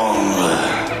long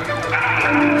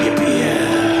hippie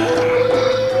hair,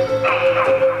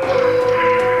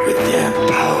 with their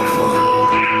powerful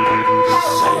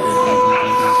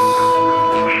silence.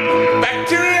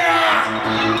 Bacteria!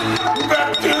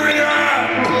 Bacteria!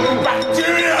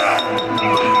 Bacteria!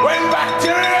 When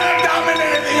bacteria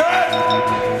dominated the earth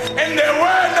and there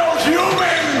were no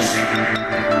humans,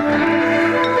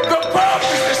 the Pope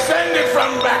is descended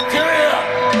from bacteria.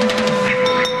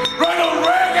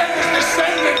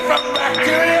 From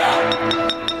bacteria.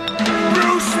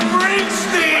 Bruce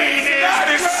Springsteen is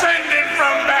descended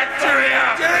from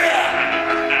bacteria.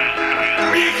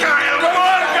 Mikhail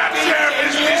Gorbachev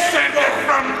is descended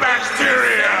from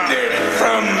bacteria.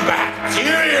 From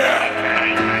bacteria.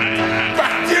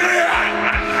 Bacteria.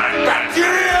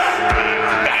 Bacteria.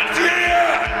 Bacteria.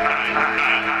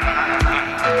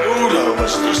 Buddha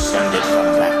was descended from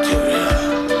bacteria.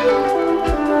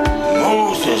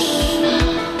 Moses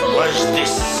was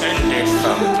descended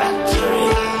from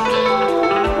bacteria.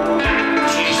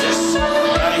 Jesus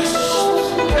Christ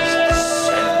was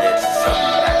descended from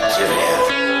bacteria.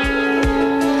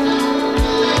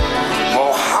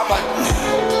 Muhammad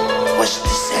was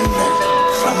descended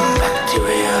from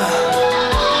bacteria.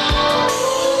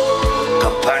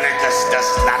 Copernicus does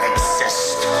not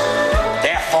exist.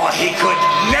 Therefore, he could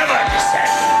never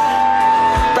descend.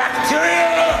 Bacteria!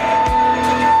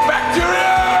 Bacteria!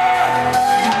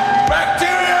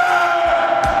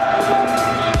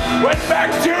 When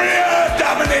bacteria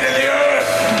dominated the earth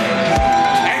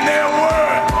and there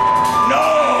were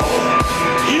no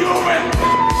humans.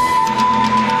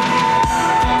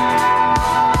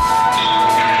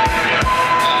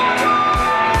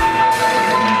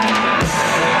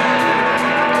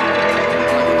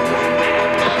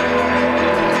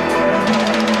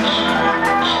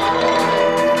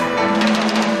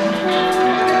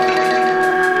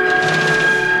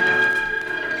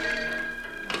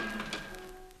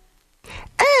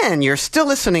 And you're still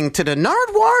listening to the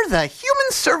Nardwuar, the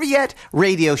Human Serviette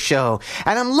radio show.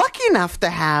 And I'm lucky enough to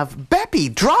have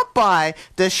Beppy drop by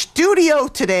the studio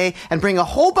today and bring a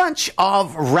whole bunch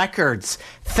of records.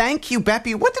 Thank you,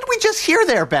 Beppy. What did we just hear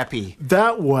there, Beppy?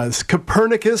 That was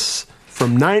Copernicus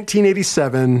from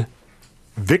 1987,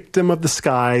 Victim of the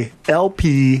Sky,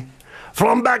 LP,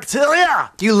 from Bacteria.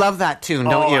 You love that tune,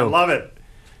 don't you? I love it.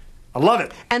 I love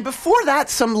it. And before that,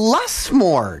 some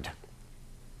Lustmord.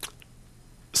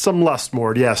 Some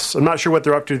Lustmord, yes. I'm not sure what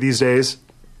they're up to these days.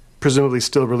 Presumably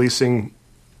still releasing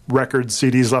records,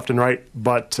 CDs left and right.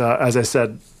 But as I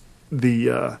said,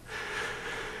 the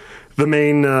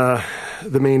main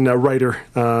writer,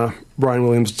 Brian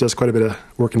Williams, does quite a bit of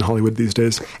work in Hollywood these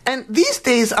days. And these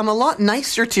days, I'm a lot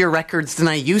nicer to your records than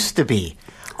I used to be.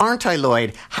 Aren't I,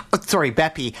 Lloyd? Sorry,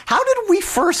 Beppy. How did we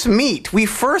first meet? We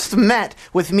first met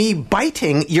with me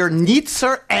biting your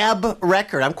Nitzer Ebb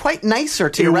record. I'm quite nicer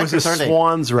to your records, aren't I? It was a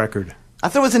Swans record. I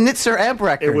thought it was a Nitzer Ebb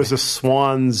record. It was a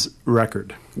Swans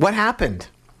record. What happened?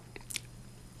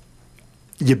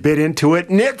 You bit into it.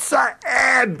 Nitzer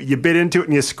Ebb! You bit into it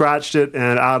and you scratched it,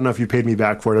 and I don't know if you paid me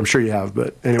back for it. I'm sure you have,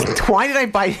 but anyway. Why did I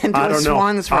bite into a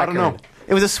Swans record? I don't know.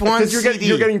 It was a Swans CD.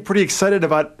 You're getting pretty excited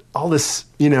about all this,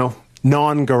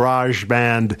 non-garage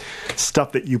band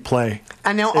stuff that you play.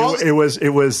 And now it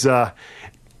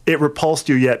repulsed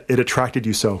you, yet it attracted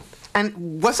you so.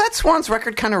 And was that Swans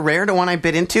record kind of rare, the one I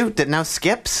bit into that now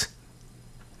skips?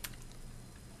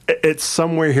 It's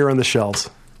somewhere here on the shelves.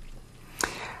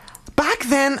 Back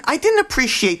then, I didn't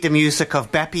appreciate the music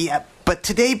of Beppy, but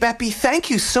today, Beppy, thank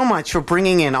you so much for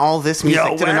bringing in all this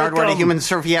music to the Nardwuar, the Human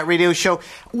Serviette radio show.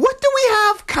 What do we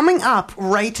have coming up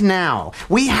right now?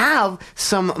 We have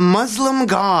some Muslim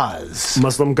Gauze.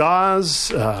 Muslim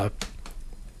Gauze.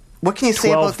 What can you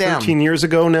say about them? 13 years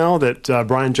ago now that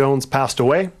Brian Jones passed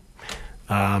away.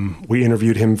 We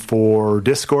interviewed him for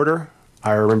Discorder,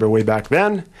 I remember way back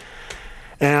then.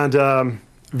 And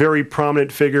very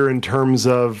prominent figure in terms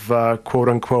of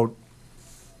quote-unquote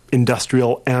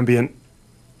industrial ambient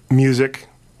music,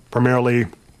 primarily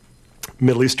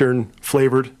Middle Eastern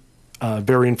flavored,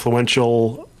 very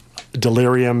influential.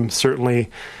 Delirium certainly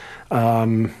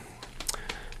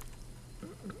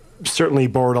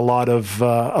borrowed a lot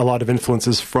of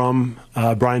influences from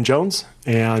Brian Jones,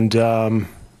 and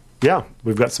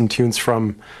we've got some tunes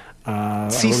from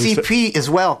CCP as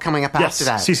well coming up after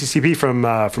that. CCCP from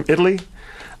Italy,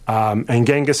 and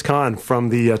Genghis Khan from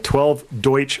the 12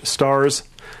 Deutsch Stars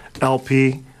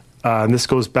LP, and this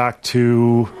goes back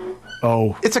to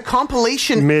it's a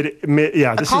compilation.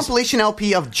 Compilation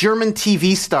LP of German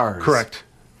TV stars. Correct.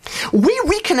 We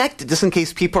reconnected, just in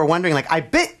case people are wondering, like, I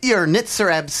bit your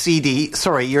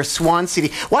your Swan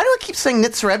CD. Why do I keep saying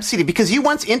Nitzareb CD? Because you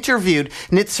once interviewed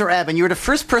Nitzareb, and you were the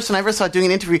first person I ever saw doing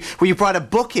an interview where you brought a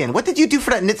book in. What did you do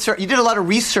for that Nitzareb? You did a lot of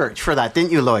research for that,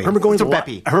 didn't you, Lloyd? I remember going to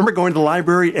the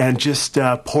library and just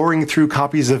pouring through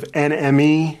copies of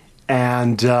NME.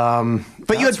 And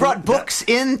but you had brought books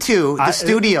into the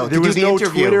studio to do the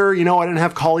interview. Twitter, I didn't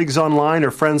have colleagues online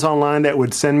or friends online that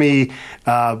would send me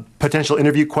potential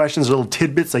interview questions, little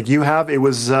tidbits like you have. It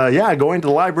was going to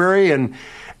the library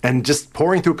and just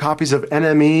pouring through copies of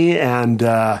NME and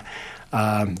the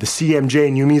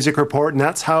CMJ New Music Report, and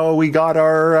that's how we got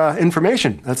our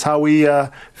information. That's how we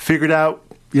figured out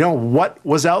what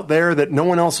was out there that no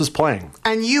one else was playing.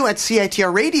 And you at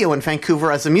CITR Radio in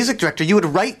Vancouver as a music director, you would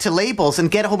write to labels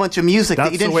and get a whole bunch of music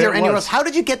that you didn't hear anywhere else. How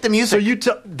did you get the music?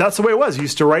 So that's the way it was. You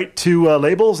used to write to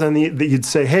labels and you'd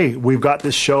say, hey, we've got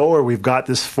this show or we've got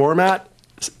this format.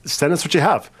 Send us what you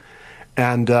have.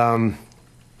 And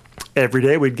every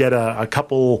day we'd get a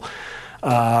couple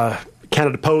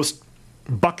Canada Post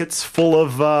buckets full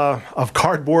of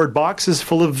cardboard boxes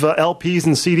full of LPs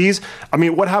and CDs. I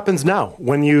mean, what happens now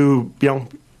when you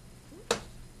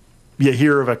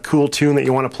hear of a cool tune that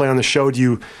you want to play on the show?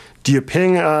 Do you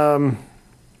ping I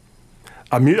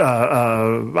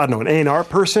don't know, an A&R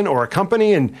person or a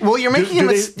company, and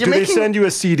they send you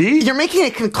a CD? You're making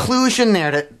a conclusion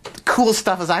there that cool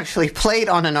stuff is actually played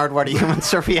on a Nardwuar the Human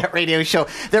Serviette radio show.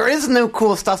 There is no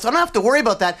cool stuff, so I don't have to worry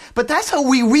about that. But that's how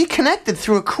we reconnected,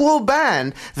 through a cool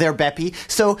band there, Beppy.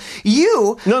 So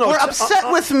you were upset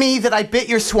with me that I bit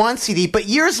your Swan CD, but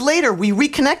years later we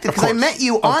reconnected because I met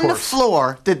you on the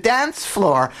floor, the dance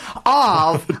floor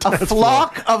of a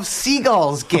Flock of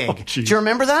Seagulls gig. Do you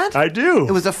remember that? I do.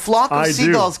 It was a Flock of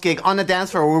Seagulls gig on the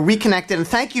dance floor. We reconnected, and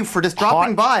thank you for just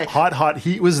dropping by. Hot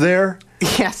Heat was there.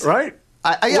 Yes. Right?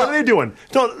 What are they doing?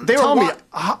 Tell me,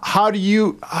 how do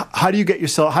you get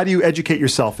yourself? How do you educate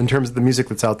yourself in terms of the music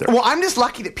that's out there? Well, I'm just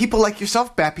lucky that people like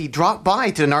yourself, Beppy, drop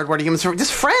by to Nardwuar the Human Serviette.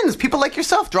 Just friends, people like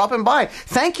yourself dropping by.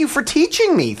 Thank you for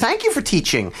teaching me. Thank you for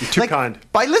teaching. You're too kind.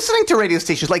 By listening to radio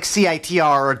stations like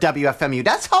CITR or WFMU,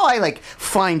 that's how I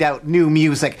find out new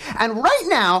music. And right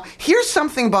now, here's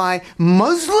something by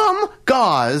Muslim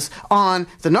Gauze on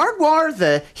the Nardwuar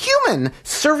the Human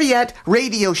Serviette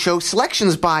radio show.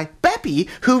 Selections by Beppy,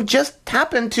 who just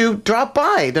happened to drop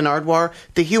by the Nardwuar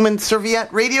the Human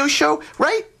Serviette radio show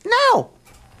right now.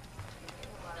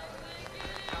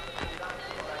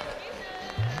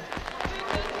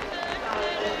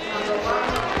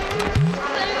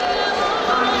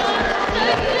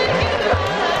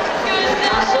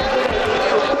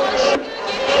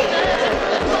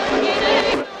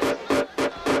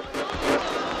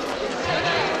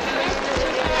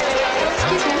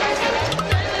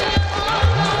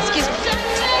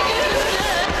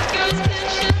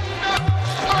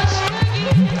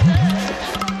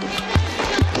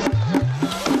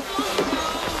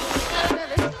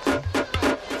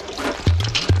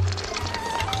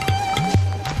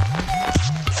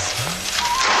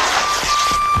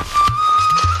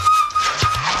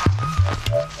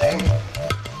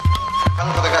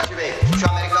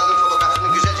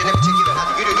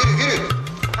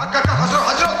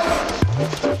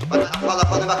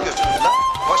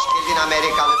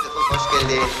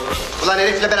 Ulan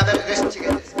herifle beraber resim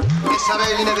çekeceğiz. Sana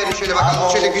eline verin şöyle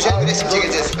bakalım. Şöyle güzel bir resim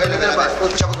çekeceğiz. Öyle ver bak.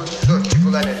 Çabuk dur. Çık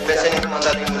ulan herif. Ben senin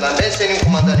kumandanıyım ulan. Ben senin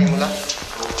kumandanıyım ulan.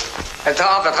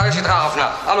 Etrafet, ga je etraf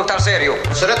naar? Hallo, daar serio.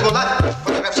 Sırıtma ulan.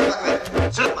 Fotoğraf çekmek ver.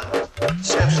 Sırıtma.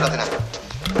 Çizmem suratına.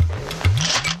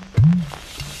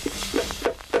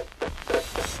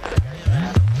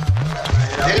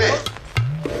 Değil mi?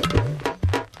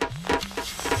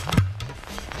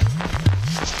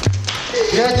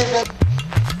 Gerçekten.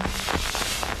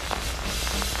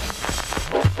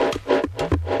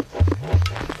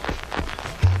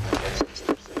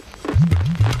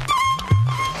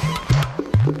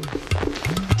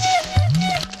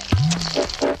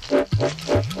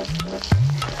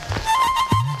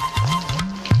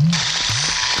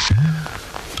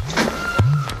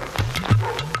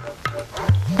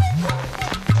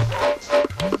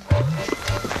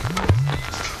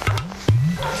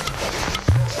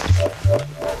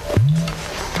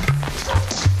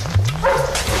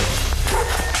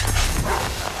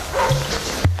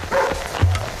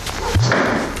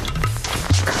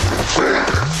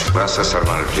 varsa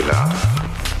sarmalık gila.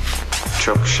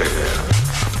 Çok şeyler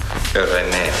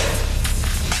öğreneyim.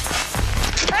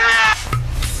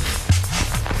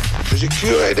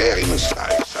 Secure eder in een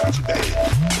strijd, staat ze bij.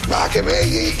 Maak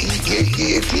mee,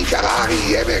 je die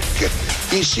karari heb ik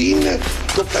die zien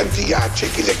tot een tiaatje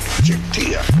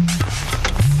gelecteerd.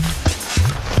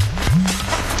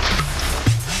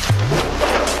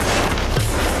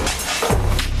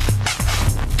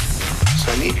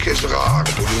 Sanik is raar,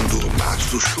 voldoende maat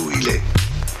to schuile.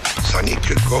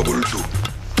 Sanik gobeldu.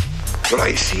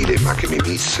 Braisile maak me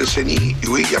mis, se ni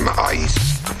uiga ma ais.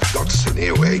 Dat se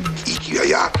ne oe iki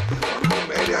ja.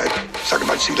 Zeg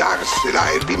maar silaris,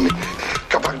 silaris bin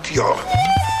kapartior.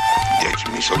 Deci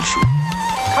mi sol su.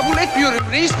 Kabul etmiyorum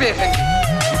reis beyefendi.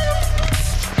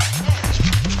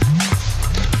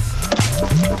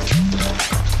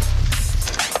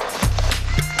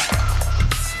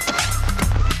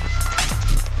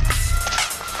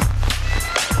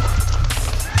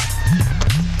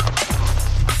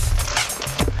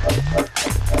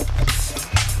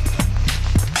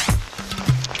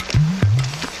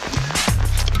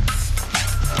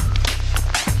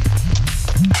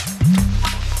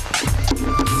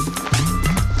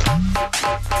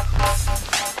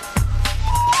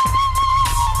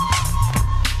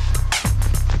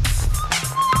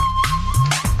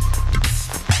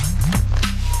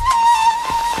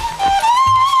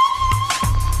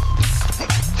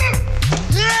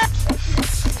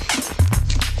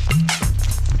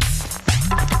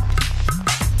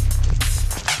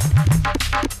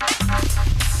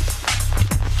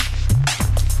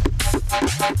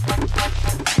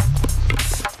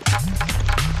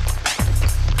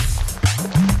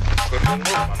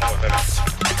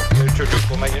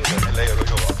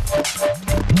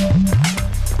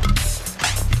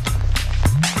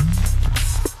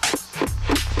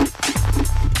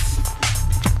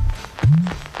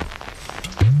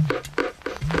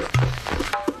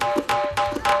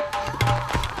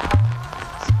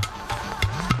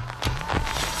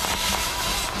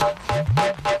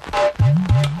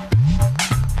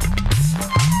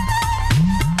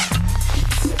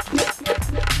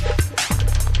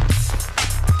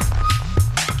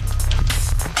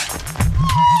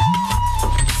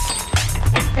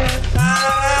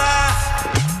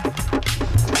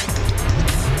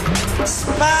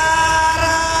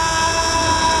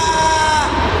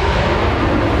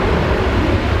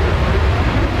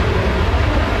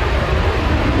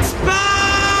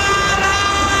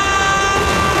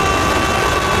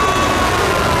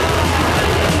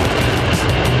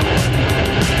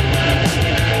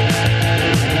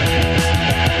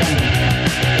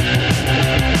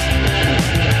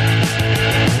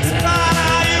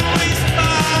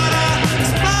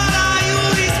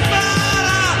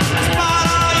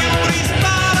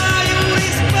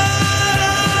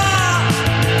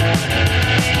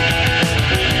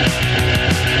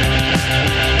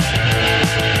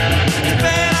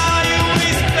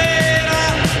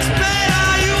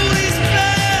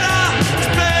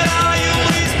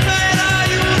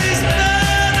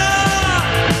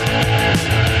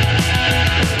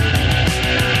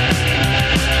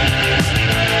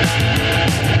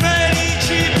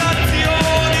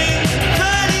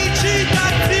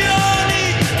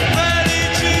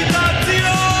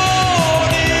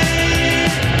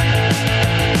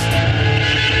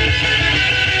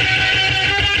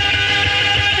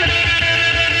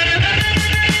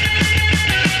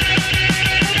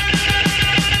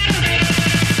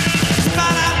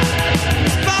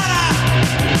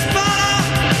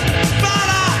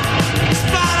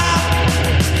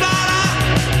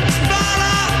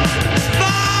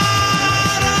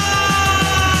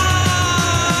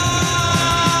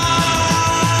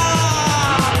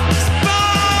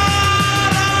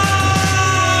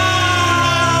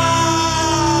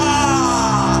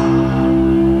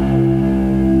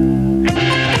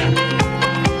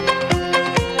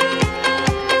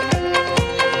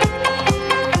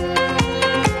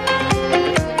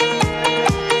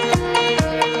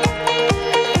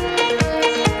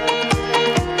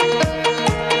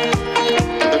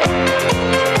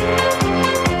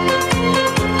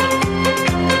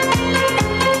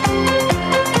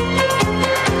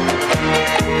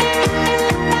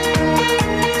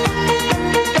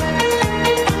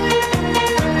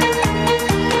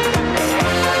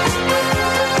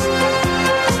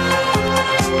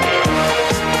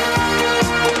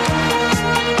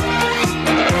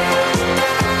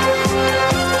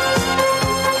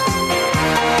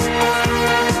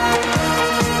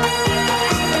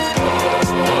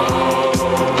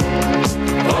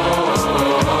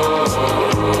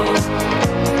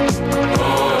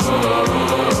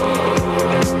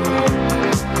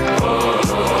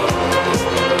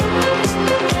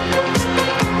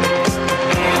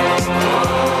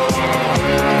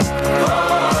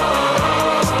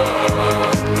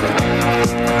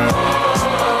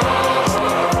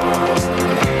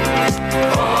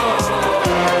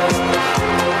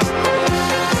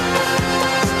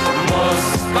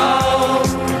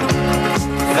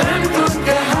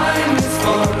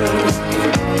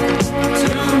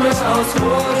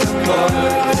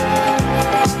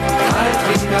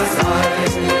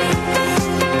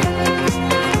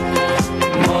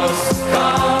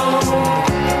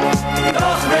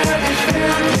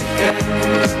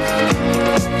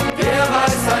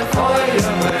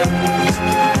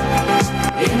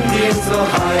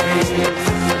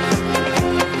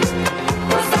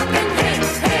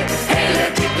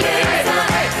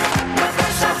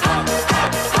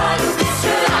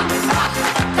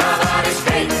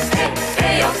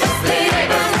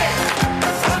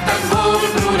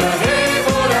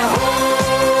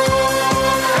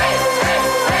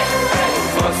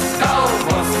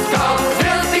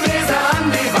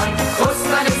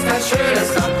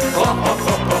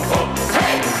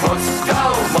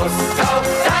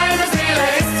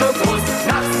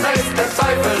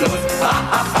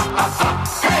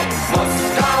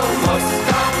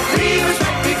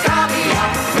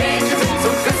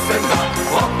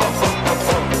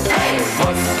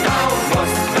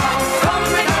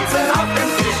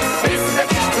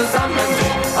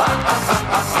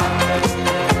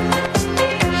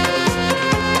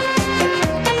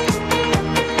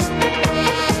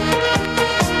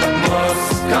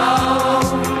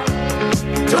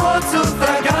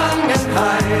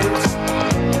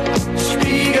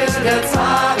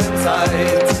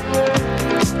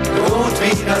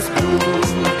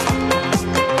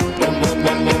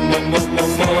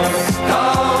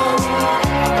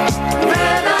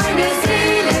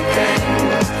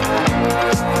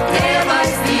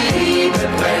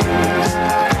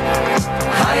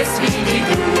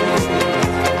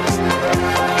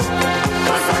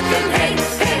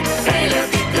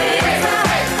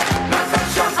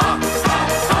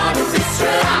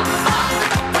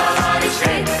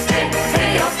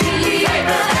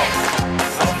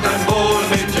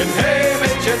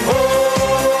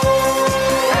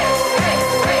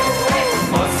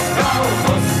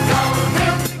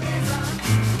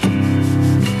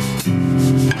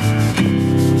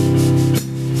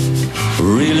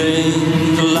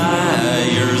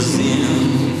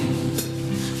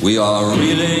 We are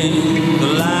reeling the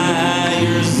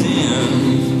liars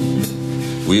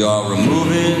in. We are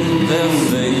removing their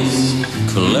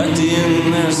face,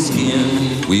 collecting their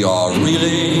skin. We are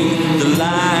reeling the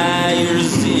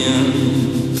liars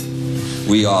in.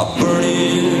 We are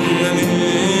burning them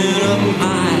in a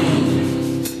pile.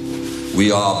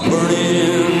 We are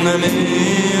burning them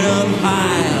in a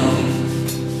pile.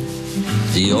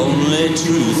 The only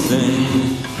true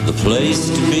thing, the place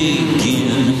to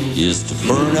begin, is to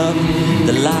burn up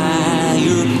the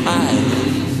liar pile.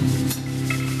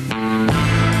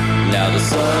 Now the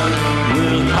sun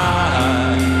will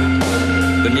hide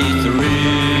beneath the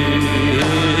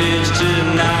ridge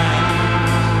tonight.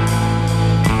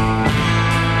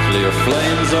 Clear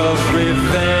flames of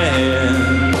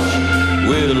revenge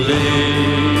will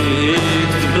lick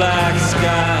the black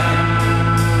sky.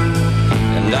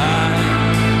 And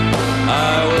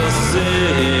I will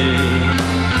sing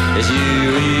as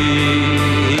you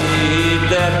eat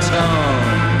their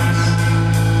tongues.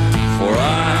 For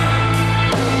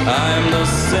I'm the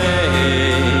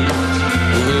saint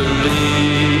who will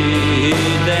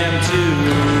lead them to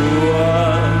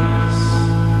us.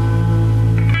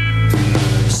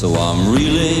 So I'm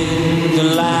reeling the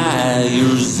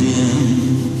liars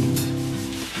in,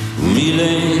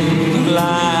 reeling the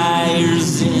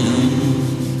liars in.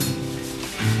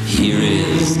 Here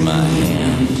is my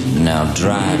hand, now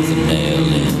drive the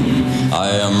nail in. I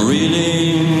am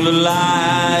reeling the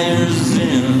liars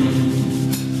in.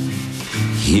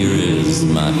 Here is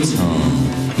my tongue,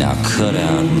 now cut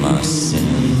out my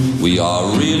sin. We are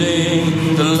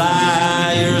reeling the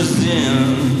liars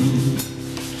in.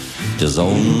 There's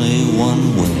only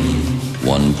one way,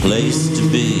 one place to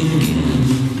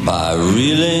begin, by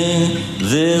reeling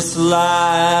this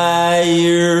liar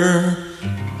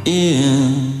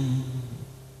in.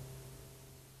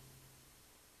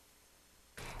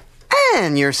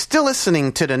 And you're still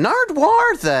listening to the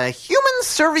Nardwuar, the Human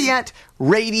Serviette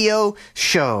radio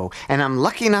show. And I'm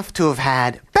lucky enough to have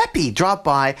had Beppy drop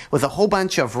by with a whole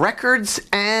bunch of records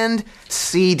and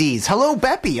CDs. Hello,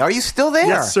 Beppy. Are you still there?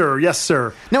 Yes, sir. Yes,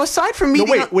 sir. Now, aside from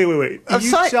meeting... No, wait.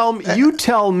 You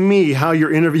tell me how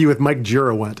your interview with Mike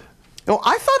Jura went. Oh,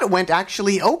 I thought it went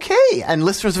actually okay. And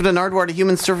listeners of the Nardwuar, the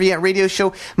Human Serviette radio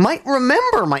show, might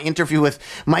remember my interview with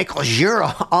Michael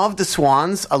Jura of the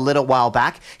Swans a little while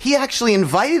back. He actually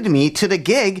invited me to the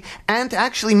gig and to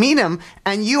actually meet him.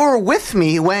 And you were with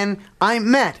me when I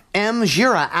met M.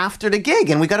 Jura after the gig.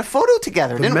 And we got a photo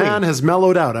together, didn't we? The man has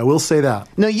mellowed out, I will say that.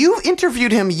 Now, you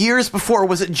interviewed him years before.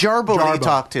 Was it Jarbo that you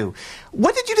talked to?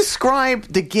 What did you describe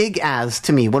the gig as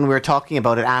to me when we were talking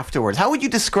about it afterwards? How would you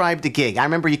describe the gig? I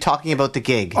remember you talking about the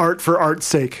gig. Art for art's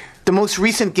sake. The most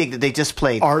recent gig that they just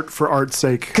played. Art for art's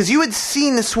sake. Because you had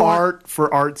seen the Swans. Art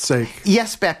for art's sake.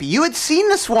 Yes, Beppy. You had seen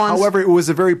the Swans. However, it was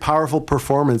a very powerful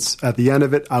performance. At the end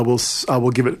of it, I will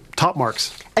give it top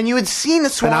marks. And you had seen the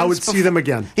Swans. And I would see them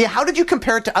again. Yeah, how did you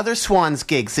compare it to other Swans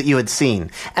gigs that you had seen?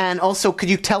 And also, could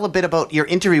you tell a bit about your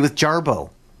interview with Jarbo?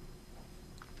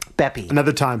 Beppy.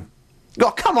 Another time. Oh,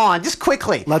 come on, just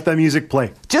quickly. Let the music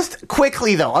play. Just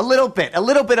quickly, though, a little bit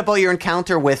about your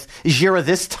encounter with Jura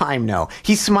this time, no.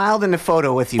 He smiled in the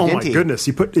photo with you, didn't he? Oh, my goodness.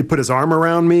 He put his arm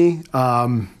around me.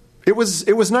 It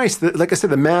was nice. Like I said,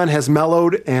 the man has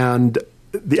mellowed, and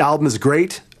the album is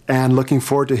great, and looking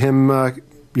forward to him,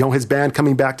 his band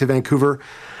coming back to Vancouver.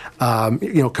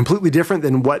 Completely different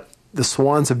than what the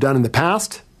Swans have done in the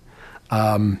past.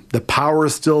 The power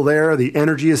is still there. The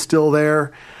energy is still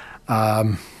there.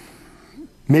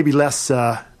 Maybe less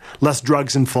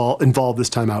drugs involved this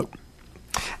time out.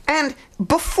 And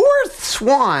before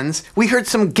Swans, we heard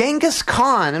some Genghis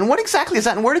Khan. And what exactly is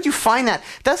that? And where did you find that?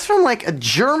 That's from like a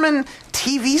German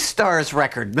TV stars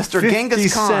record, Mr.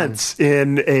 Genghis Khan. 50 cents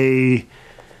in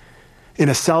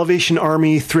a Salvation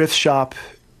Army thrift shop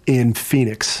in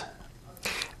Phoenix.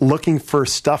 Looking for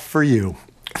stuff for you.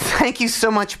 Thank you so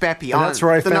much, Beppy. And that's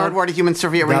where I found the Nardwuar, the Human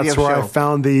Serviette radio show. That's where I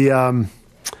found the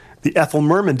Ethel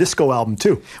Merman disco album,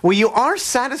 too. Well, you are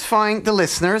satisfying the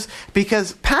listeners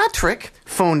because Patrick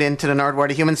phoned into the Nardwuar,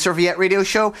 the Human Serviette radio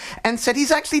show and said he's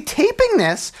actually taping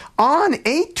this on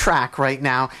 8-track right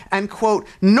now and, quote,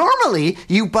 normally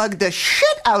you bug the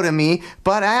shit out of me,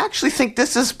 but I actually think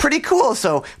this is pretty cool.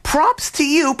 So props to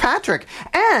you, Patrick.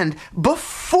 And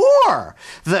before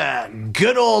the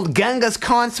good old Genghis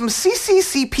Khan, some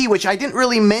CCCP, which I didn't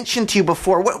really mention to you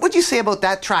before. What would you say about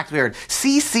that track we heard?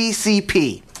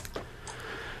 CCCP.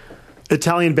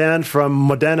 Italian band from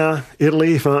Modena,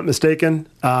 Italy, if I'm not mistaken.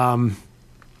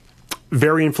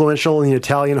 Very influential in the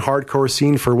Italian hardcore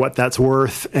scene for what that's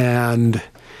worth. And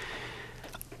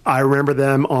I remember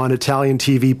them on Italian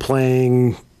TV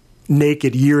playing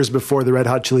naked years before the Red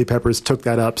Hot Chili Peppers took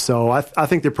that up. So I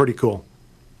think they're pretty cool.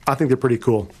 And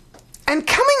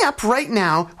coming up right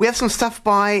now, we have some stuff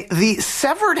by the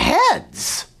Severed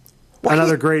Heads.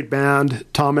 Another great band.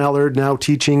 Tom Ellard now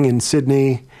teaching in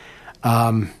Sydney.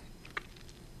 You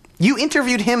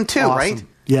interviewed him too, awesome. right?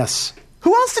 Yes.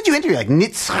 Who else did you interview? Like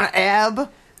Nitza Ebb?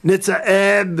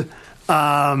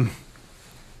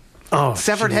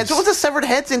 Severed Heads. What was the Severed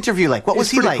Heads interview like? What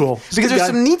was he like? Cool. Because there's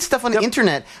some neat stuff on the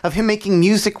internet of him making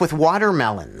music with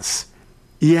watermelons.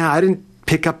 Yeah, I didn't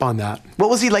pick up on that.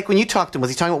 What was he like when you talked to him? Was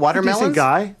he talking about watermelons? Decent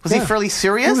guy. Was he fairly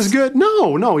serious? He was good.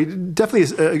 No, he definitely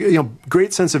has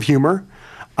great sense of humor.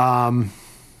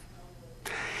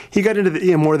 He got into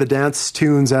the, more of the dance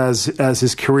tunes as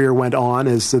his career went on,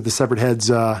 as the Severed Heads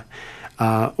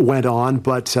went on.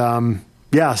 But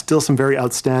still some very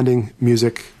outstanding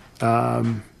music.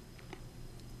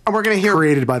 And we're going to hear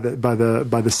created by the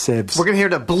Sebs. We're going to hear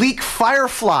the Bleak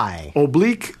Firefly.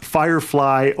 Oblique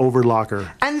Firefly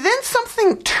Overlocker. And then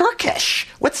something Turkish.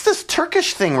 What's this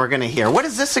Turkish thing we're going to hear? What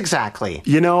is this exactly?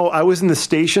 I was in the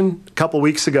station a couple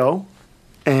weeks ago,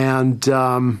 and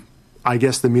I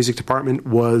guess the music department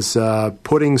was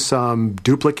putting some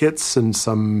duplicates and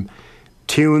some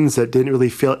tunes that didn't really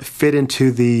fit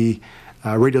into the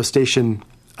radio station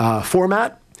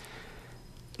format.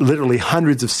 Literally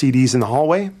hundreds of CDs in the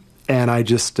hallway, and I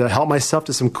just helped myself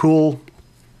to some cool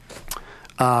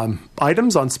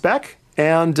items on spec,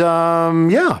 and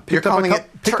picked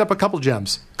up a couple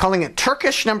gems. Calling it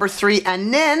Turkish number 3,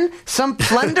 and then some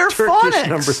Plunder Turkish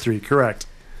number 3, correct.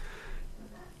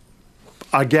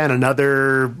 Again,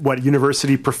 another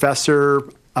university professor,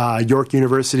 York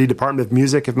University Department of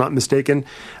Music, if I'm not mistaken,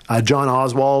 John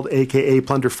Oswald, aka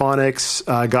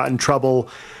Plunderphonics, got in trouble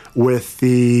with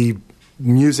the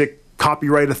music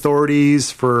copyright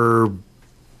authorities for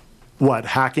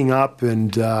hacking up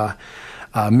and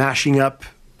mashing up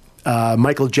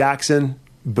Michael Jackson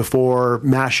before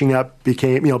mashing up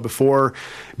became before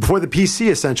the PC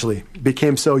essentially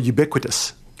became so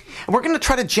ubiquitous. We're going to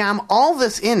try to jam all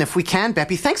this in if we can,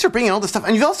 Beppy. Thanks for bringing all this stuff.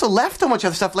 And you've also left so much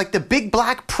other stuff, like the Big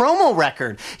Black promo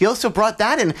record. You also brought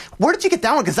that in. Where did you get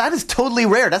that one? Because that is totally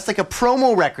rare. That's like a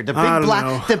promo record.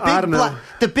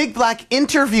 The Big Black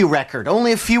interview record.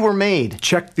 Only a few were made.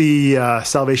 Check the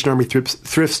Salvation Army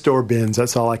thrift store bins.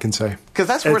 That's all I can say. Because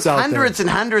that's worth hundreds and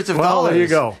hundreds of dollars. There you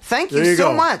go. Thank you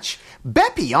so much.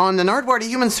 Beppy on the Nardwuar the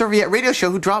Human Serviette radio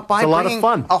show, who dropped by bringing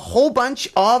a whole bunch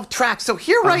of tracks. So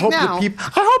here now. I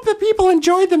hope the people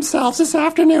enjoyed themselves this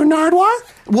afternoon, Nardwuar.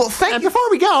 Well, thank you. Before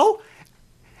we go,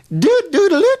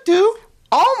 doot-doodle-loot-doo.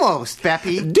 Almost,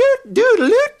 Beppy.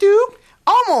 Doot-doodle-loot-doo.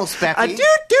 Almost, Beppy.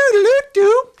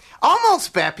 Doot-doodle-loot-doo.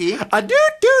 Almost, Beppy.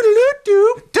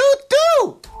 Doot-doodle-loot-doo.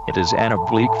 Doot-doo. It is an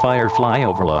oblique Firefly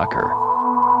Overlocker.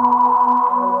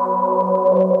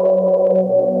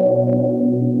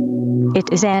 It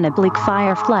is an oblique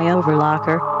Firefly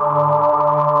Overlocker.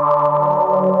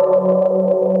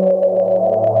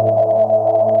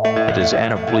 It is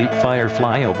an oblique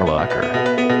Firefly Overlocker.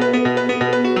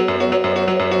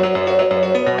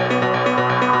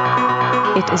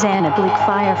 It is an oblique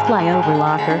Firefly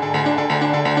Overlocker.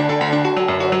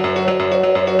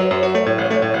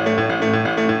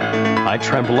 I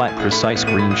tremble at precise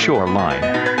green shoreline.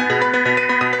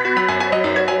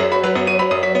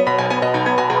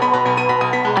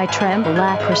 I tremble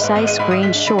at precise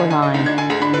green shoreline.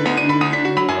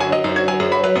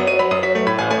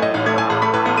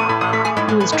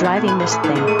 Who is driving this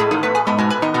thing?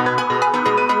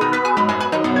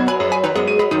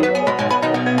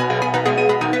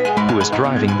 Who is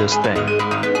driving this thing?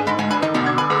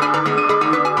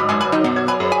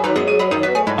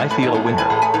 I feel a winner.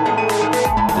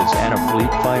 It is an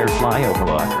oblique Firefly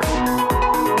Overlocker.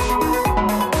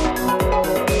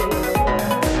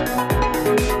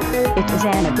 It is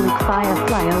an oblique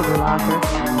Firefly Overlocker.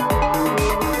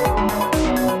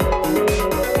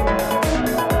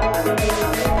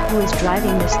 Who is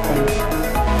driving this thing?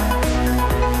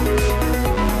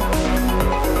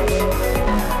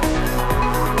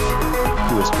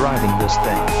 Who is driving this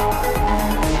thing?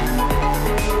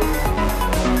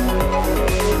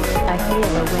 I feel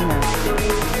a winner.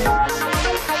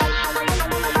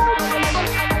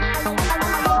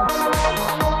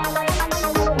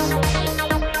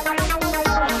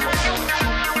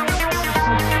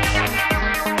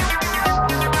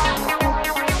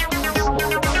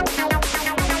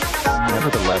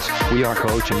 We are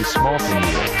coaching small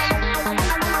pinwheels.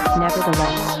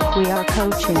 Nevertheless, we are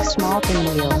coaching small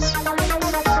pinwheels.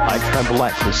 I tremble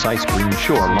at precise green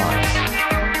shoreline.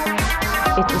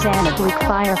 It is an oblique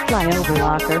Firefly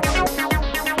Overlocker.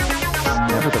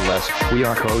 Nevertheless, we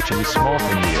are coaching small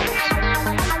pinwheels.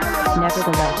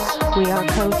 Nevertheless, we are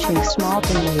coaching small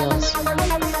pinwheels.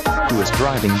 Who is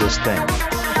driving this thing?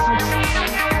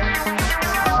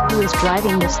 Who is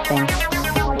driving this thing?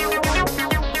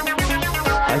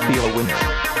 I feel a winner.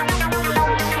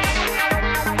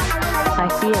 I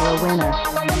feel a winner.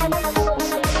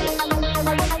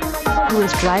 Who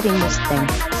is driving this thing?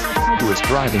 Who is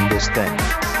driving this thing?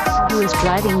 Who is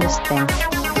driving this thing?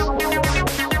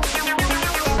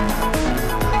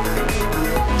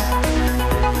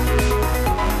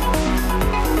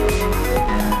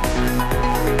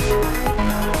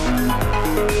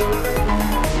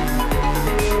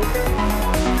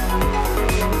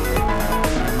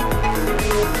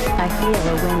 I feel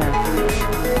a winner.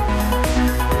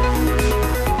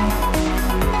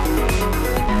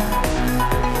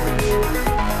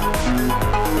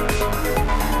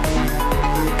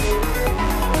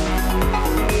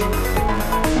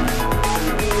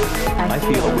 I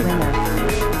feel a winner.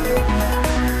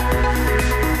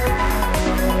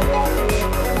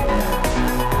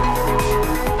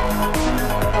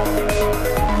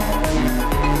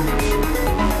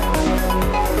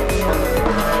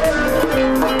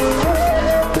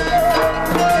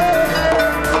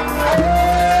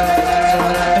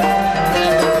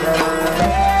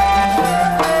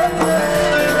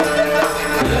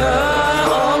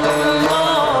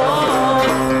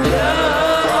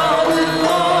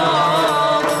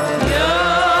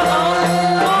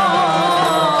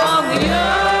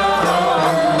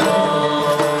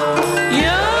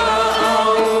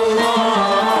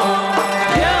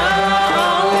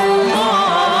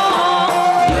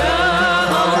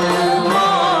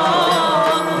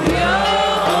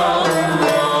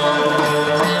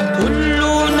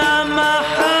 كلنا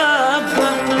محبة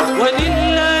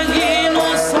ولله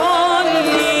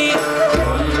نصلي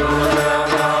كلنا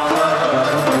محبة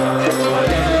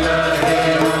ولله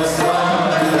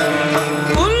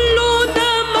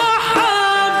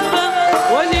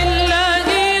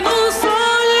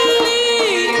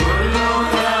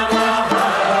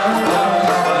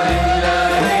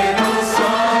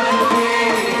نصلي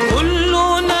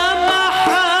كلنا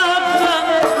محبة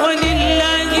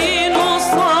ولله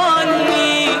نصلي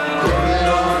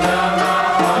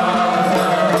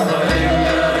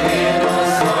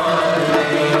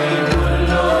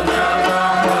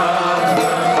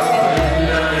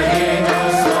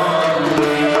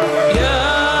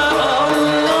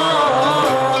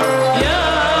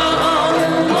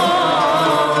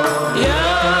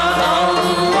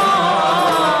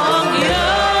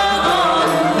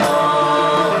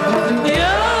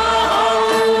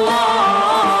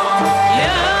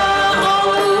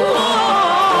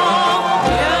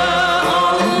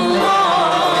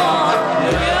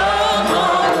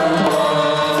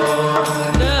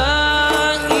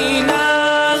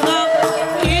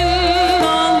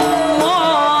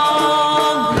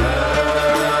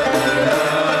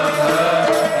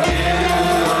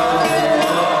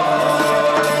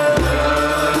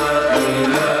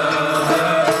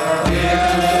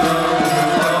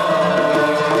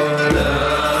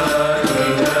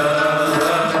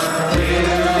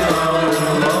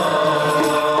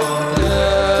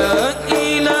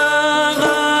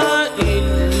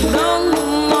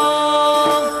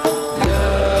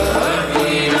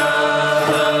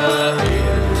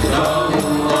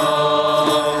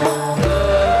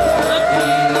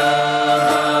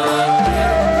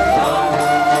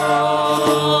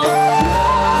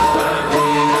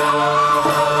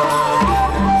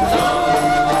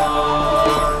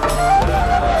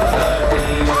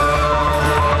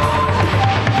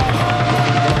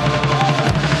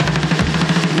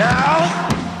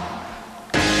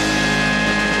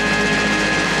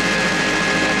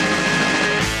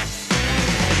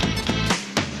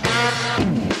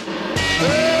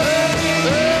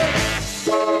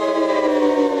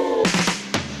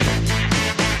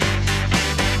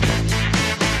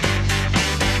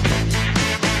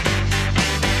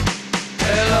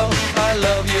Hello, I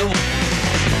love you.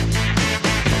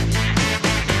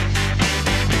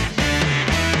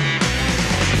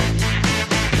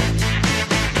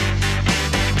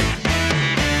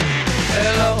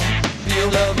 Hello, you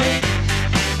love me.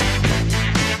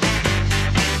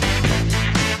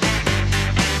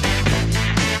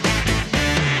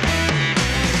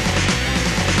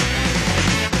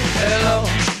 Hello,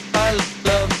 I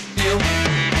love you.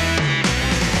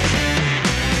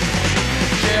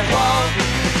 Share walk,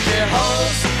 share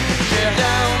holes, share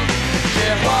down,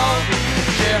 share walk,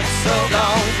 share so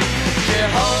long,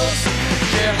 share holes,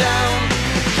 share down,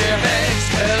 share next.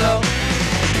 Hello.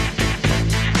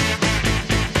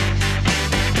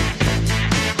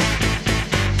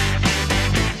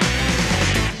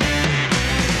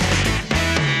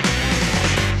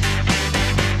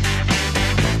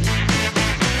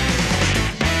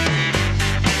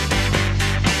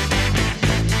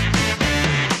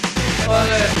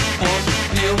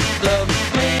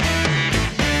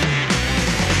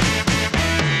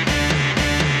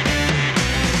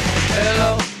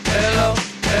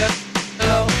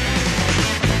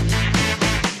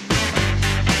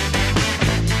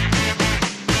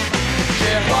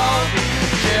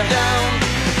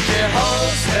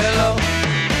 horse. Hello.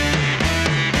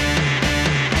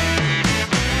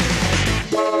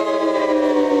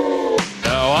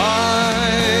 Now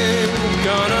I'm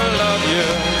gonna love you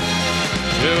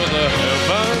till the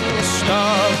heavens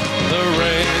stop the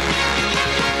rain.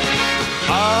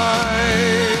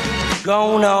 I'm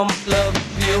gonna love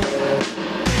you.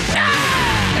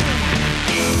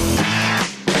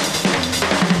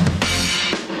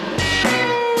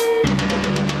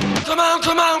 Come on,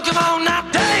 come on, come on, now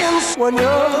dance when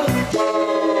you're.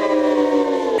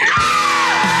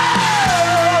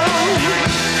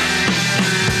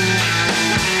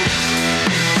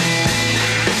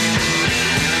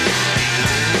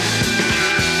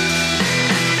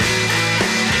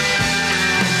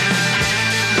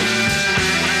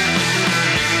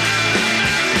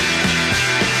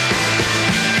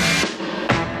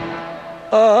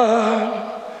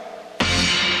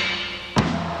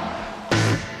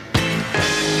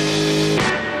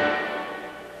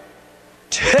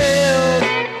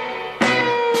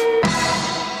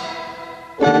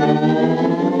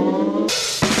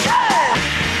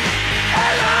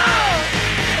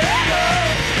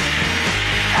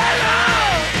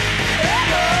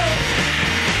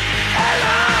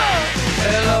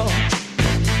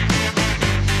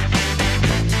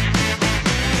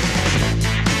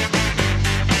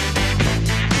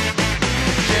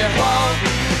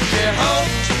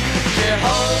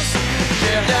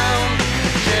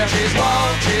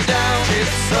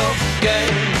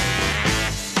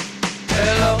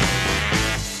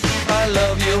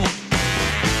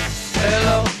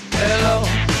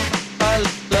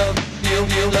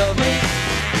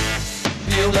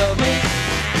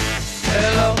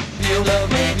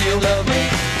 You love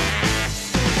me.